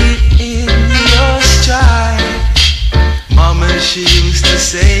 take it in your stride. Mama she used to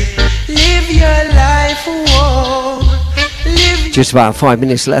say, live your life, whoa, live. Just about 5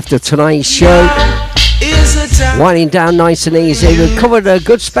 minutes left of tonight's show. Winding down nice and easy. We've covered a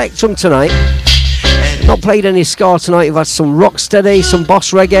good spectrum tonight. Not played any ska tonight. We've had some rocksteady, some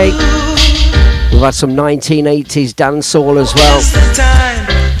boss reggae. We've had some 1980s dancehall as well.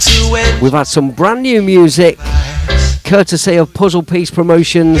 We've had some brand new music, courtesy of Puzzle Piece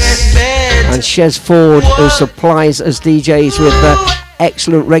Promotions and Shez Ford, who supplies us DJs with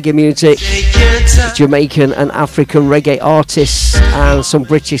excellent reggae music, Jamaican and African reggae artists, and some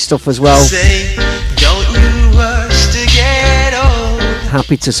British stuff as well.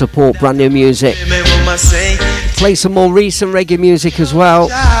 Happy to support brand new music. Play some more recent reggae music as well.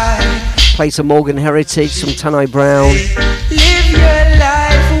 Play some Morgan Heritage, some Tanai Brown.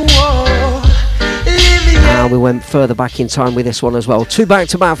 And we went further back in time with this one as well. 2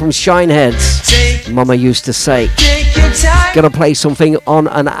 back-to-back from Shineheads. Mama used to say. Gonna play something on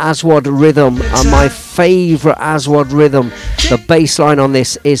an Aswad rhythm, and my favourite Aswad rhythm. The bass line on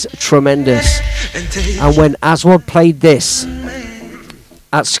this is tremendous. And when Aswad played this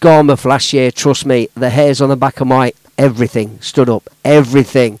at Skarmouth last year, trust me, the hairs on the back of my everything stood up.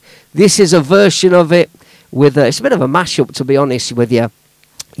 Everything. This is a version of it with it's a bit of a mashup, to be honest with you,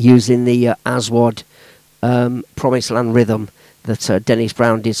 using the Aswad Promised Land rhythm that Dennis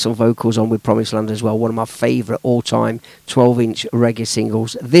Brown did some vocals on with Promised Land as well. One of my favourite all-time 12-inch reggae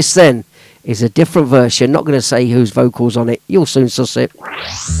singles. This then is a different version. Not going to say whose vocals on it. You'll soon suss it.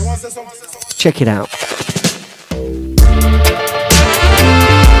 Check it out.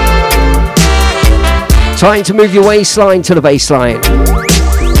 Time to move your waistline to the bassline.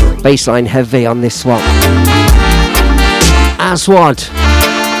 Bassline heavy on this one. Aswad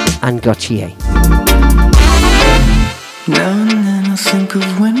and Gautier. Now and then I think of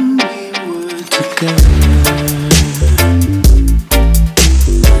when we were together.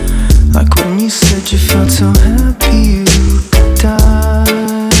 Like when you said you felt so happy you could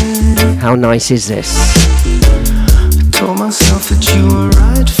die. How nice is this? I told myself that you were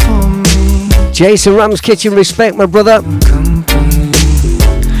right for me. Jason Ram's Kitchen, respect my brother.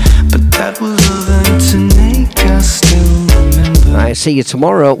 But that was all to make us still remember. I see you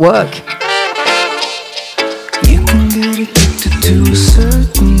tomorrow at work. You can get addicted to a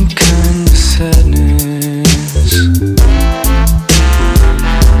certain kind of sadness,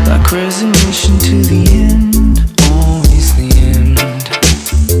 like resignation to the end, always the end.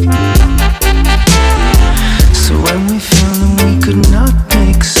 So when we found that we could not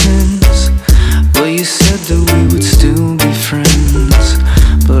make sense, well, you said that we would still be friends.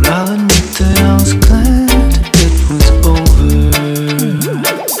 But I'll admit that I was glad it was over.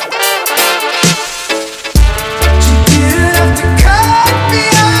 You didn't have to cut me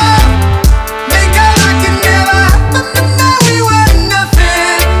off, make out like it never happened, but now we were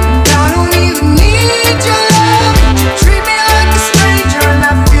nothing. And I don't even need your love. You treat me like a stranger and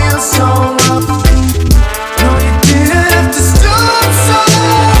I feel so rough. No, you didn't have to stoop so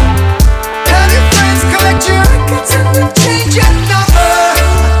low. Have your friends collect your records and then change your number.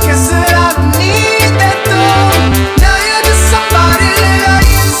 I guess that I don't need that though. Now you're just somebody that I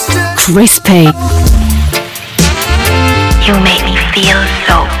used to. Crispy. You make me feel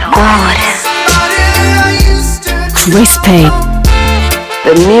so good. Crispy.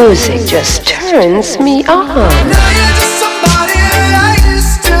 The music just turns me on. Now you're just somebody that I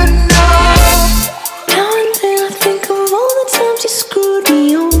used to know. Now and then I think of all the times you screwed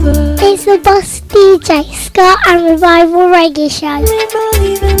me over. It's the Boss DJ Ska and Revival Reggae Show. Me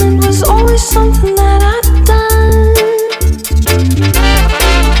believing it was always something that I'd done,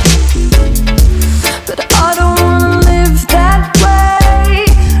 but I don't wanna live that way.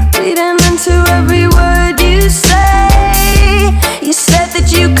 Reading into every word you say. You said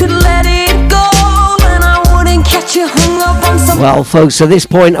that you could let it go, and I wouldn't catch you hung up on some Well, folks, at this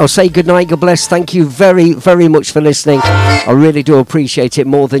point, I'll say goodnight, God bless. Thank you very, very much for listening. I really do appreciate it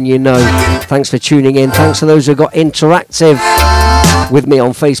more than you know. Thanks for tuning in. Thanks to those who got interactive with me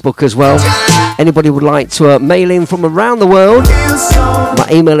on Facebook as well. Anybody would like to mail in from around the world, my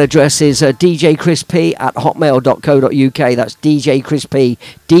email address is djchrisp@hotmail.co.uk. That's djchrisp,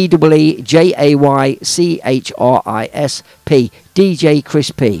 DEEJayChrisp, DJ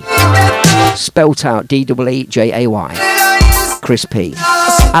Crispy, spelt out DEEJay, Crispy,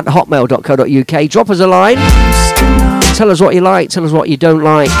 @hotmail.co.uk. Drop us a line. Tell us what you like. Tell us what you don't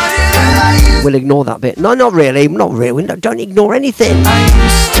like. We'll ignore that bit. No, not really. Not really. Don't ignore anything.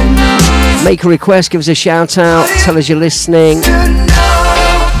 Make a request. Give us a shout out. Tell us you're listening.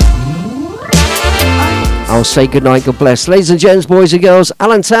 I'll say goodnight. God bless. Ladies and gents, boys and girls,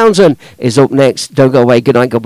 Alan Townsend is up next. Don't go away. Good night. God bless.